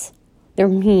nice. They're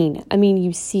mean. I mean,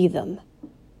 you see them.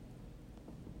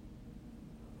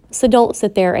 So don't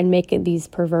sit there and make these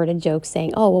perverted jokes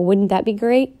saying, oh, well, wouldn't that be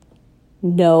great?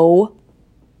 No.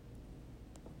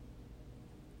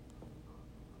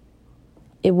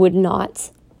 It would not.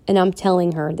 And I'm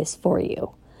telling her this for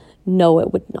you. No,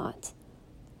 it would not.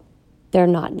 They're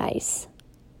not nice.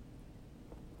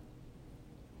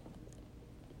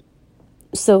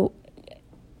 So,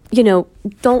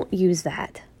 don't use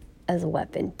that as a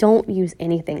weapon. Don't use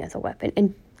anything as a weapon.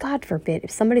 And God forbid,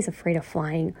 if somebody's afraid of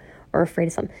flying or afraid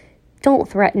of something, don't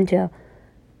threaten to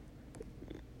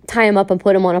tie them up and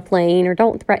put them on a plane, or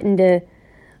don't threaten to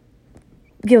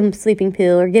give them a sleeping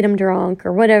pill or get them drunk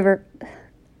or whatever.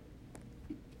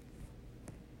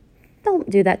 Don't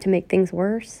do that to make things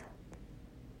worse.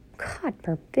 God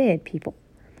forbid, people.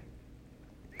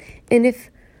 And if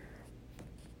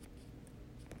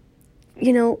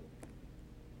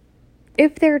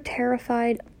they're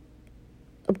terrified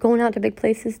of going out to big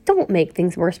places, don't make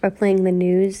things worse by playing the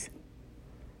news.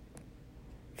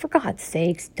 For God's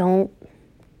sakes, don't.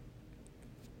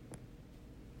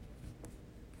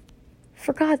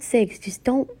 For God's sakes, just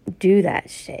don't do that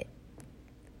shit.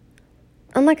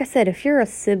 And like I said, if you're a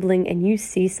sibling and you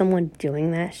see someone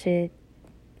doing that shit,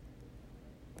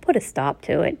 put a stop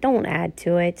to it. Don't add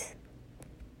to it.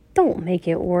 Don't make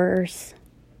it worse.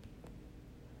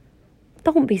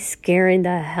 Don't be scaring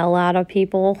the hell out of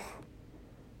people.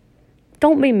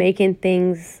 Don't be making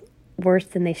things worse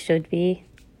than they should be.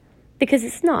 Because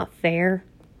it's not fair.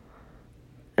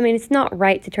 I mean, it's not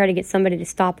right to try to get somebody to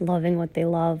stop loving what they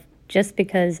love just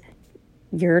because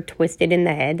you're twisted in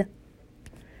the head.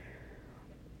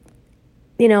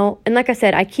 And like I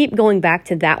said, I keep going back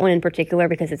to that one in particular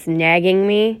because it's nagging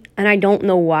me, and I don't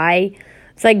know why.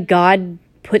 It's like God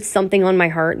put something on my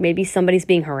heart. Maybe somebody's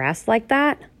being harassed like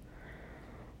that.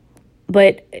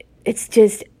 But it's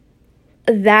just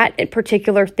that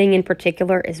particular thing in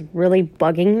particular is really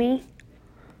bugging me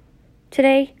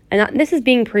today. And this is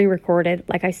being pre-recorded.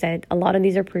 Like I said, a lot of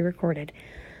these are pre-recorded.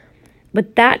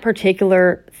 But that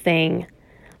particular thing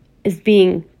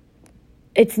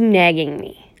it's nagging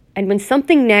me. And when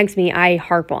something nags me, I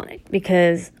harp on it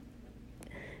because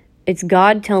It's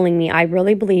God telling me, I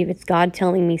really believe it's God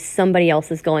telling me somebody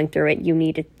else is going through it. You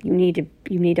need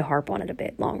to harp on it a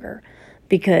bit longer,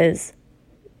 because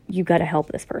you got to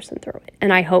help this person through it.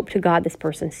 And I hope to God this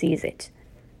person sees it.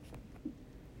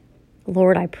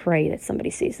 Lord, I pray that somebody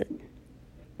sees it,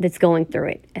 that's going through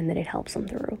it, and that it helps them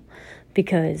through,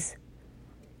 because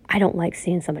I don't like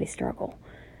seeing somebody struggle.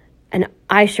 And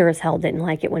I sure as hell didn't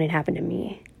like it when it happened to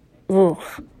me. Ugh.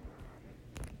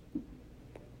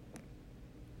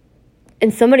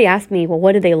 And somebody asked me, well,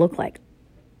 what did they look like?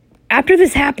 After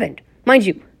this happened, mind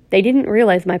you, they didn't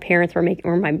realize my parents were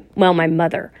my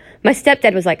mother. My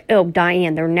stepdad was like, oh,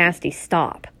 Diane, they're nasty,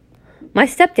 stop. My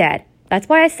stepdad, that's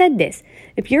why I said this.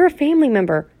 If you're a family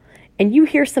member and you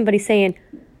hear somebody saying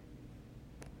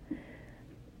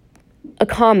a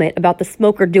comment about the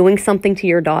smoker doing something to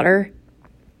your daughter,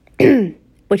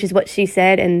 which is what she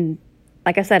said, and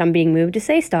like I said, I'm being moved to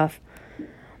say stuff.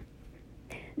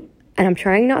 And I'm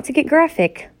trying not to get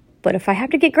graphic, but if I have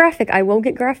to get graphic, I will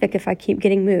get graphic if I keep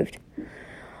getting moved.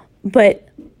 But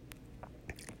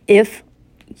if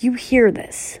you hear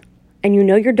this and you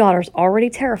know your daughter's already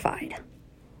terrified,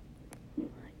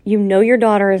 you know your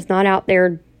daughter is not out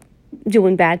there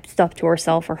doing bad stuff to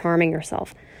herself or harming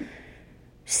herself,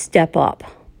 step up,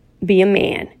 be a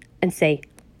man, and say,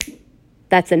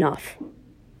 that's enough.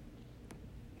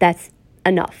 That's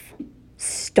enough.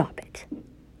 Stop it.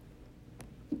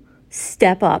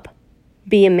 Step up,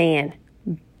 be a man,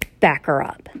 back her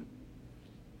up.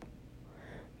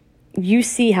 You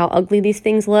see how ugly these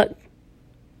things look?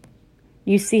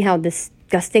 You see how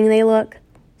disgusting they look?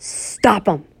 Stop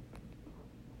them.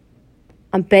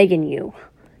 I'm begging you.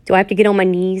 Do I have to get on my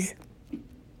knees?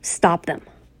 Stop them.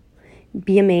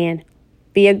 Be a man.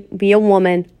 Be a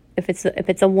woman. If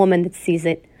it's a woman that sees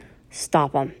it,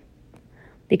 stop them.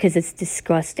 Because it's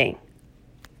disgusting.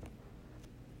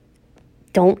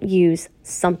 Don't use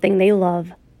something they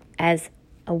love as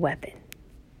a weapon.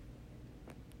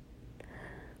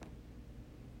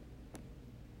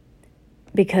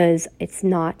 Because it's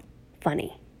not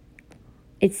funny.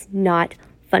 It's not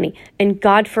funny. And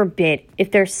God forbid,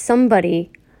 if there's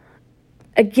somebody,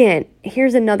 again,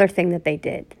 here's another thing that they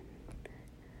did.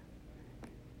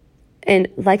 And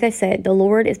like I said, the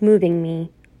Lord is moving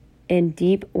me in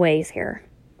deep ways here,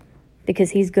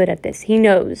 because he's good at this. He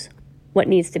knows what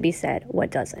needs to be said,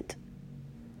 what doesn't.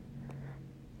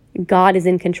 God is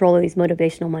in control of these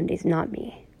Motivational Mondays, not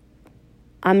me.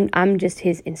 I'm just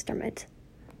his instrument.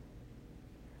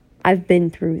 I've been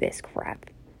through this crap.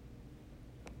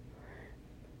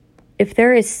 If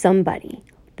there is somebody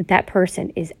that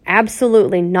person is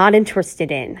absolutely not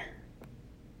interested in,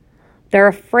 they're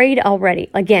afraid already.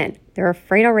 Again, they're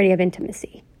afraid already of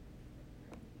intimacy.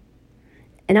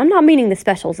 And I'm not meaning the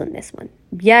specials in this one.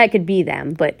 Yeah, it could be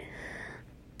them, but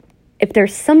if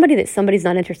there's somebody that somebody's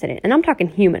not interested in, and I'm talking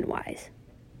human-wise,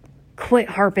 quit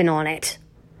harping on it.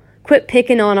 Quit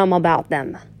picking on them about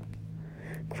them.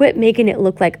 Quit making it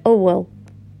look like, oh, well,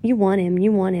 you want him,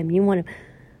 you want him, you want him.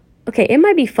 Okay, it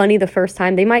might be funny the first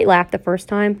time. They might laugh the first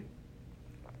time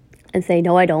and say,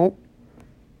 no, I don't.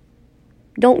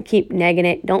 Don't keep negging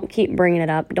it. Don't keep bringing it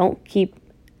up. Don't keep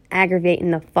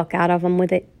aggravating the fuck out of them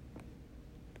with it.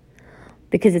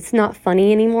 Because it's not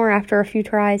funny anymore after a few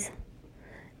tries.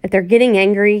 If they're getting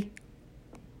angry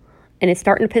and it's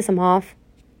starting to piss them off,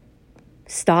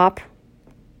 stop.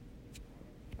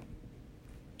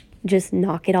 Just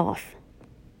knock it off.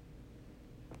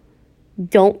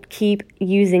 Don't keep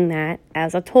using that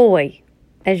as a toy,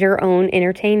 as your own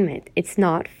entertainment. It's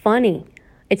not funny.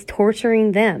 It's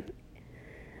torturing them.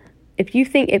 If you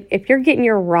think, if you're getting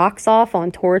your rocks off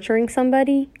on torturing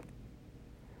somebody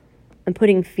and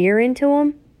putting fear into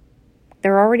them,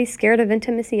 they're already scared of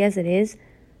intimacy as it is.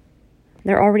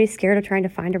 They're already scared of trying to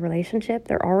find a relationship.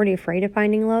 They're already afraid of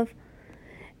finding love.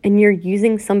 And you're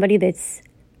using somebody that's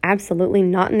absolutely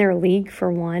not in their league,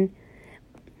 for one,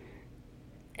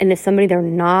 and it's somebody they're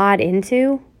not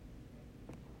into.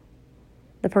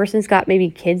 The person's got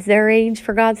maybe kids their age,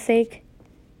 for God's sake.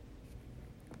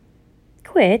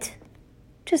 Quit.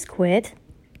 Just quit.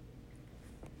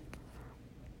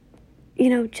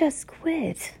 Just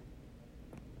quit.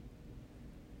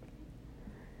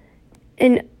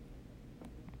 And,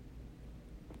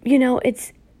 and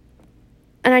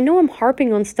I know I'm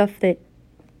harping on stuff that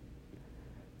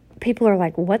people are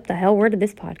like, what the hell? Where did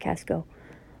this podcast go?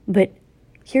 But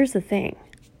here's the thing.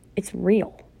 It's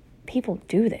real. People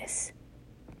do this.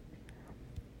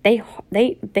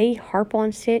 They harp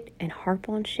on shit and harp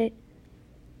on shit.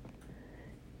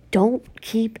 Don't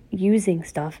keep using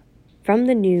stuff from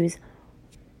the news,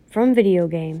 from video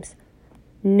games,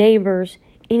 neighbors,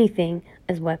 anything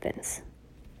as weapons.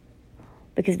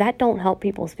 because that don't help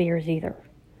people's fears either.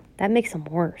 That makes them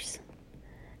worse.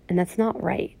 And that's not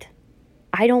right.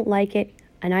 I don't like it,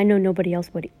 and I know nobody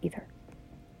else would either.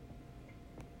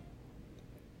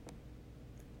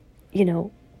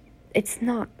 It's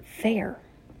not fair.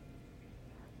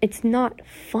 It's not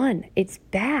fun. It's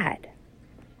bad.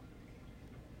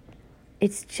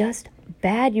 It's just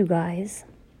bad, you guys.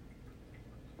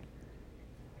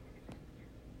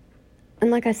 And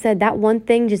like I said, that one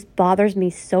thing just bothers me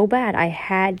so bad. I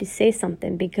had to say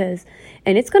something because,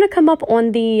 and it's going to come up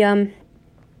on the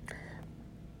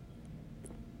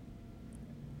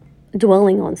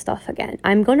dwelling on stuff again.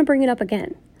 I'm going to bring it up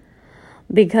again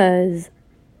because,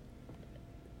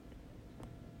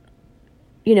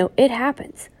 it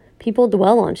happens. People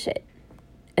dwell on shit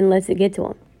and lets it get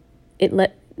to them.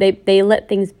 They let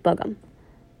things bug them.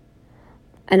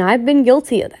 And I've been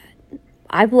guilty of that.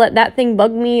 I've let that thing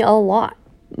bug me a lot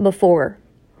before.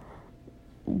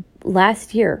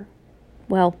 Last year,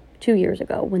 2 years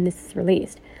ago when this is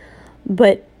released.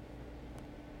 But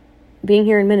being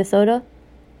here in Minnesota,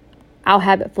 I'll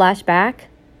have it flash back.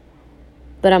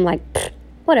 But I'm like,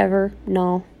 whatever,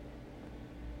 no.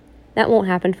 That won't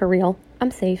happen for real. I'm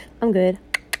safe. I'm good.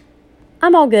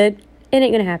 I'm all good. It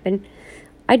ain't gonna happen.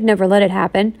 I'd never let it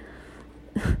happen.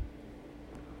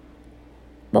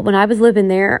 But when I was living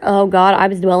there, oh God, I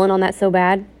was dwelling on that so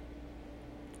bad.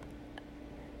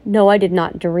 No, I did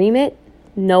not dream it.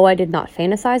 No, I did not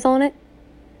fantasize on it.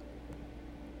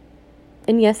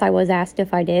 And yes, I was asked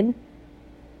if I did.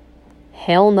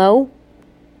 Hell no.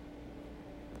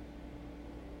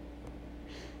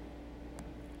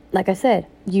 Like I said,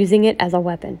 using it as a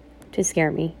weapon to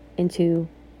scare me into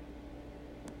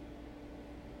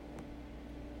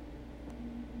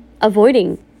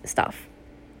avoiding stuff.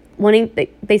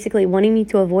 Basically wanting me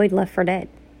to avoid Left 4 Dead.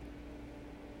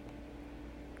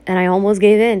 And I almost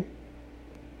gave in.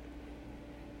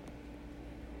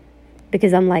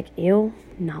 Because I'm like, ew,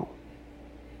 no.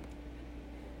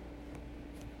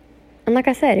 And like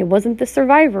I said, it wasn't the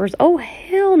survivors. Oh,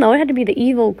 hell no. It had to be the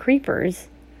evil creepers.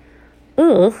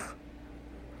 Ugh.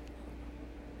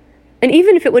 And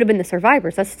even if it would have been the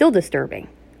survivors, that's still disturbing.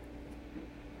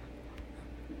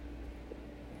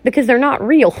 Because they're not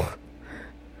real.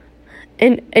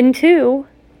 And two,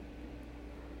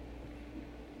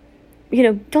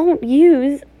 don't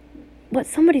use what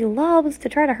somebody loves to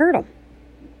try to hurt them.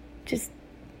 Just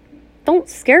don't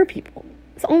scare people.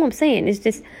 That's all I'm saying. It's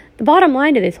just the bottom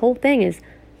line to this whole thing is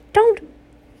don't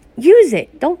use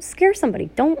it. Don't scare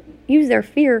somebody. Don't use their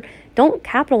fear. Don't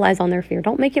capitalize on their fear.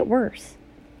 Don't make it worse.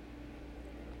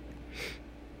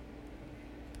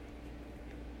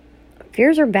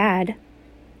 Fears are bad.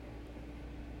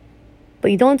 But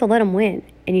you don't have to let them win.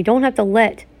 And you don't have to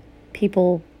let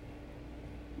people...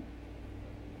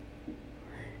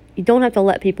 You don't have to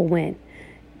let people win.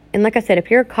 And like I said,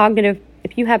 if you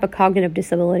have a cognitive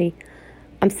disability,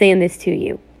 I'm saying this to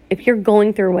you. If you're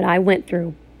going through what I went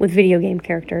through with video game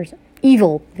characters,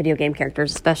 evil video game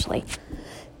characters especially,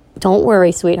 don't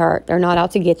worry, sweetheart. They're not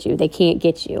out to get you. They can't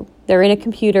get you. They're in a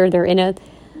computer. They're in a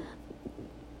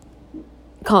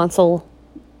console.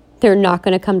 They're not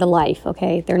going to come to life,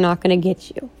 okay? They're not going to get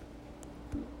you.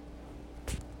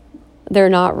 They're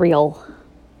not real.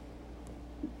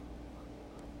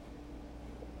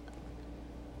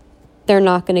 They're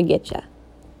not going to get you.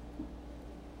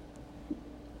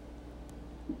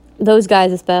 Those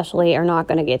guys especially are not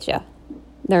going to get you.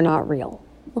 They're not real.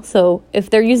 So if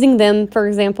they're using them, for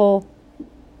example,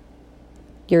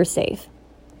 you're safe.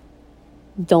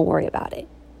 Don't worry about it.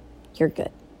 You're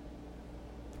good.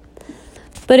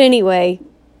 But anyway,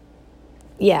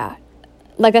 yeah,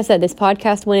 like I said, this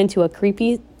podcast went into a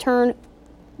creepy turn,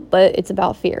 but it's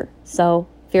about fear. So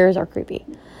fears are creepy,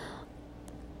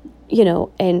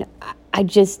 and I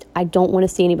don't want to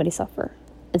see anybody suffer.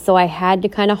 And so I had to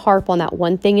kind of harp on that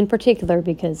one thing in particular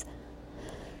because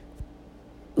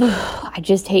I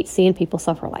just hate seeing people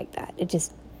suffer like that. It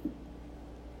just,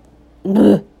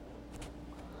 and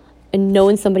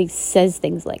knowing somebody says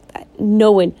things like that,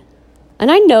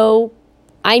 and I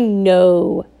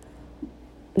know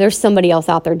there's somebody else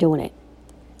out there doing it.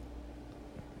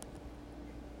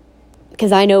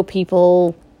 Because I know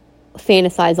people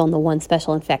fantasize on the one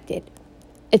special infected.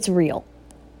 It's real.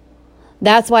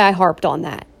 That's why I harped on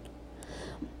that.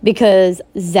 Because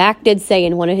Zach did say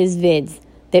in one of his vids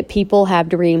that people have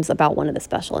dreams about one of the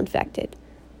special infected.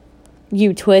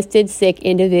 You twisted, sick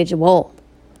individual.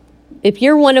 If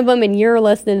you're one of them and you're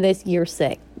listening to this, you're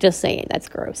sick. Just saying, that's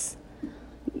gross.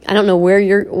 I don't know where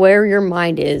your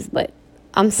mind is, but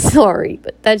I'm sorry,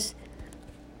 but that's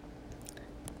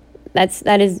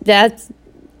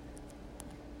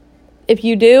if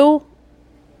you do,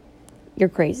 you're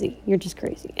crazy. You're just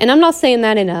crazy. And I'm not saying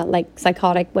that in a like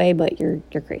psychotic way, but you're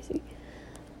crazy.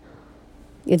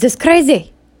 You're just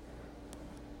crazy.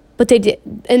 But they did,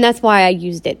 and that's why I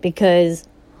used it, because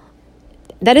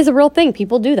that is a real thing.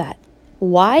 People do that.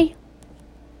 Why?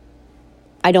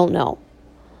 I don't know.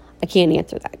 I can't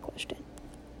answer that question.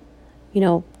 You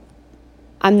know,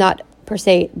 I'm not per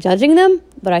se judging them,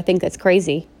 but I think that's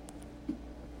crazy.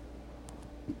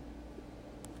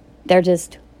 They're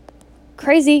just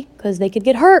crazy because they could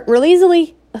get hurt real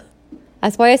easily.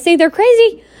 That's why I say they're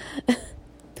crazy.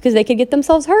 Because they could get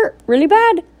themselves hurt really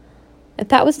bad. If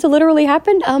that was to literally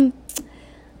happen,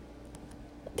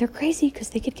 they're crazy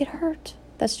because they could get hurt.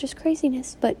 That's just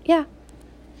craziness. But yeah.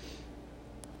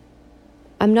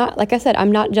 I'm not, like I said,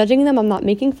 I'm not judging them. I'm not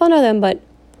making fun of them. But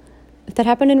if that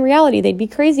happened in reality, they'd be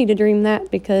crazy to dream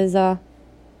that, because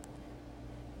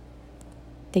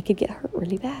they could get hurt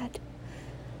really bad.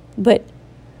 But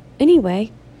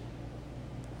anyway,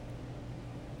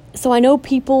 so I know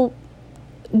people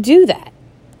do that.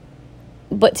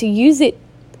 But to use it,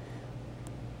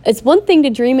 it's one thing to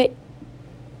dream it.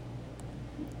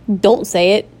 Don't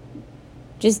say it.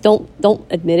 Just don't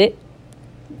admit it.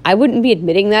 I wouldn't be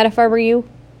admitting that if I were you.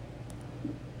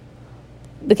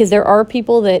 Because there are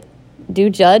people that do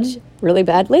judge really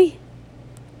badly.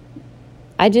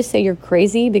 I just say you're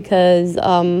crazy because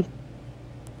I'm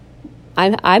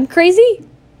crazy.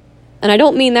 And I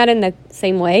don't mean that in the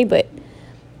same way, but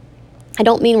I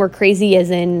don't mean we're crazy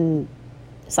as in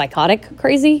psychotic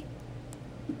crazy.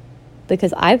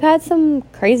 Because I've had some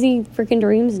crazy freaking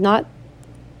dreams, not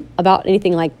about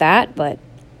anything like that, but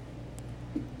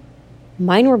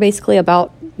mine were basically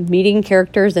about meeting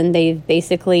characters and they've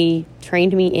basically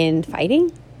trained me in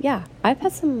fighting. Yeah, I've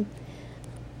had some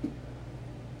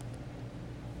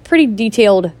pretty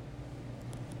detailed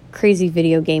crazy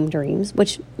video game dreams,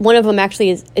 which one of them actually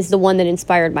is the one that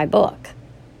inspired my book,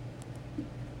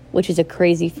 which is a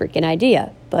crazy freaking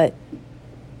idea. But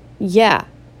yeah,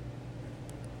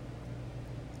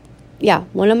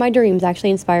 one of my dreams actually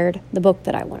inspired the book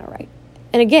that I want to write.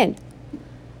 And again,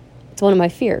 it's one of my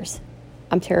fears.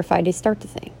 I'm terrified to start the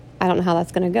thing. I don't know how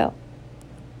that's going to go.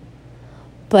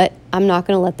 But I'm not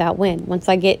going to let that win. Once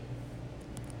I get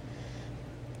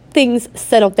things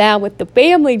settled down with the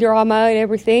family drama and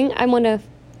everything, I want to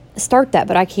start that.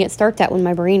 But I can't start that when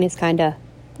my brain is kind of...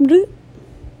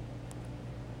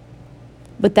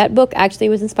 But that book actually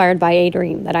was inspired by a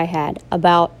dream that I had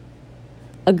about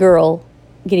a girl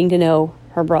getting to know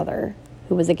her brother,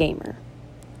 who was a gamer.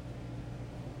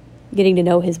 Getting to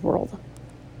know his world.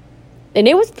 And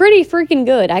it was pretty freaking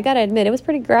good. I gotta admit, it was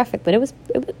pretty graphic, but it was.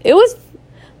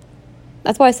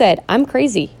 That's why I said, I'm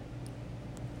crazy.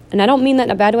 And I don't mean that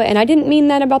in a bad way. And I didn't mean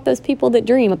that about those people that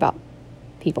dream about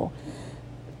people.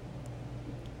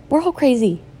 We're all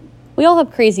crazy. We all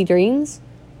have crazy dreams.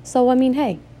 So, I mean,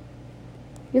 hey.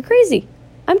 You're crazy.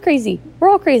 I'm crazy. We're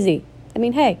all crazy. I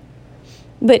mean, hey.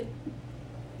 But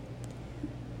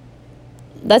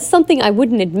that's something I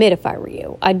wouldn't admit if I were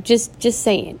you. I'm just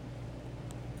saying.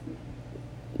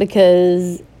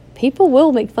 Because people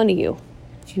will make fun of you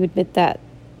if you admit that.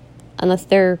 Unless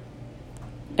they're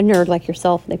a nerd like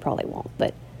yourself, they probably won't.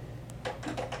 But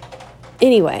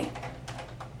anyway,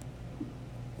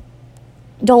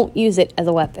 don't use it as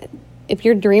a weapon. If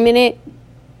you're dreaming it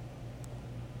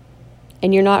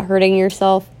and you're not hurting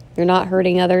yourself, you're not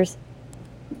hurting others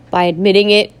by admitting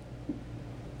it.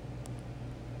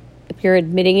 If you're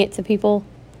admitting it to people,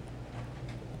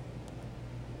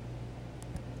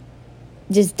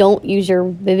 just don't use your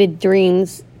vivid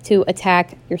dreams to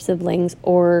attack your siblings,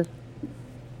 or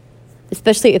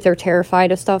especially if they're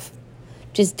terrified of stuff.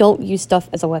 Just don't use stuff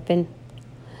as a weapon.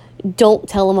 Don't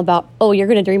tell them about, oh, you're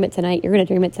going to dream it tonight. You're going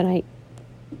to dream it tonight.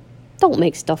 Don't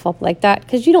make stuff up like that,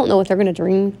 because you don't know what they're going to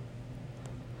dream.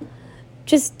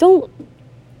 Just don't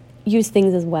use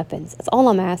things as weapons. That's all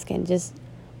I'm asking. Just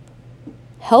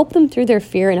help them through their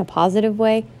fear in a positive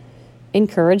way.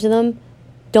 Encourage them.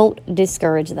 Don't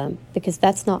discourage them, because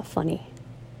that's not funny.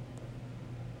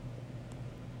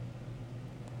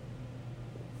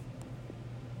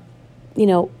 You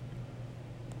know,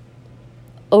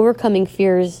 overcoming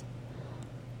fears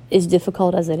is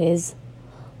difficult as it is,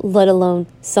 let alone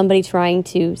somebody trying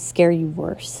to scare you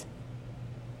worse.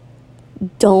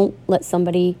 Don't let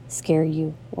somebody scare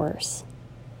you worse.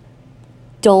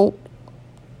 Don't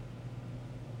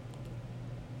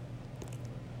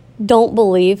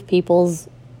believe people's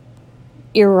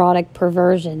erotic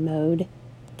perversion mode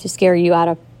to scare you out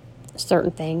of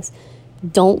certain things.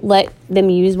 Don't let them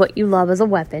use what you love as a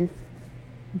weapon.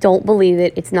 Don't believe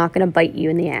it. It's not going to bite you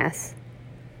in the ass.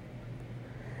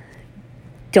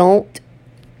 Don't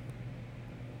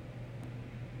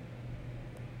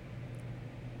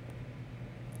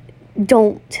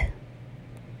Don't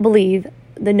believe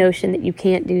the notion that you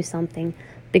can't do something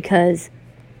because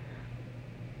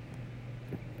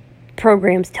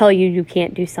programs tell you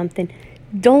can't do something.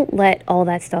 Don't let all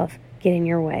that stuff get in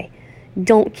your way.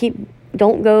 Don't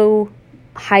go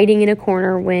hiding in a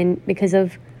corner because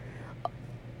of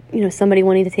somebody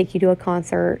wanting to take you to a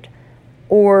concert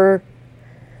or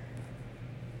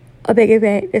a big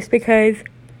event just because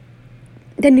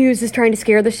the news is trying to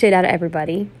scare the shit out of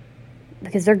everybody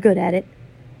because they're good at it.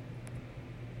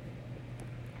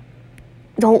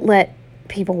 Don't let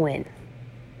people win.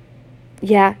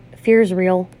 Yeah, fear is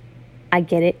real. I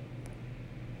get it.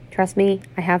 Trust me,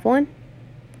 I have one.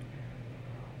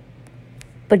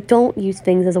 But don't use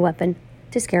things as a weapon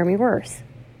to scare me worse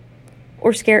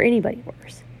or scare anybody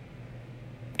worse.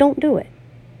 Don't do it.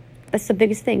 That's the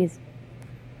biggest thing is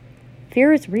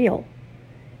fear is real.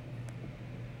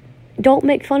 Don't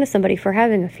make fun of somebody for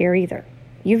having a fear either.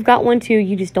 You've got one too,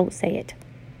 you just don't say it.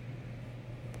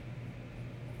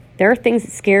 There are things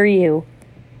that scare you.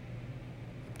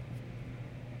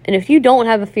 And if you don't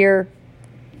have a fear,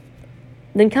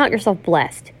 then count yourself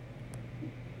blessed.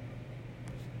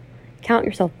 Count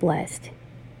yourself blessed.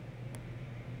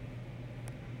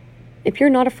 If you're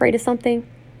not afraid of something,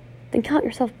 then count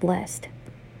yourself blessed.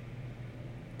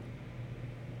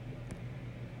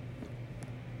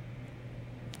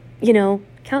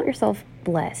 Count yourself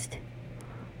blessed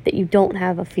that you don't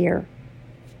have a fear.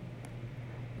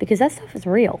 Because that stuff is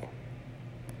real.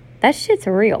 That shit's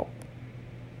real.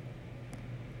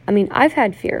 I mean, I've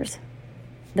had fears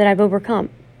that I've overcome.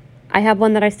 I have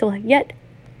one that I still yet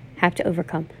have to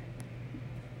overcome.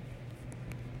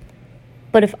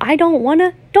 But if I don't want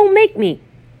to, don't make me.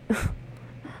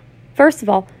 First of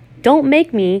all, don't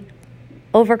make me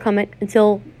overcome it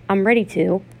until I'm ready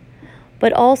to.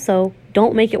 But also,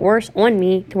 don't make it worse on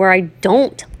me to where I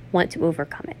don't want to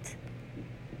overcome it.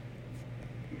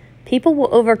 People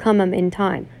will overcome them in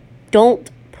time.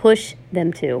 Don't push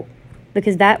them to,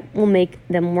 because that will make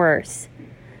them worse.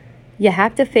 You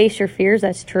have to face your fears,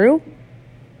 that's true.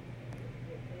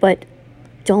 But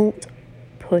don't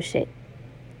push it.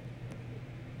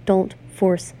 Don't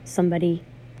force somebody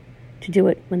to do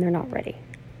it when they're not ready.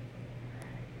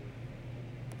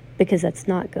 Because that's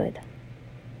not good.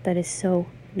 That is so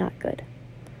not good.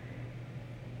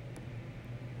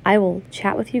 I will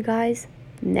chat with you guys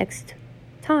next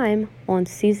time on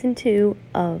season 2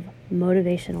 of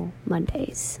Motivational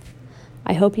Mondays.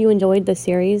 I hope you enjoyed the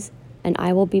series, and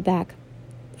I will be back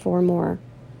for more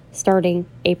starting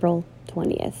April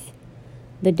 20th,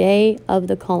 the day of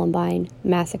the Columbine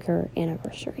Massacre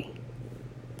anniversary.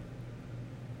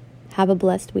 Have a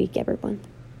blessed week, everyone.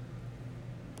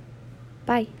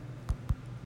 Bye.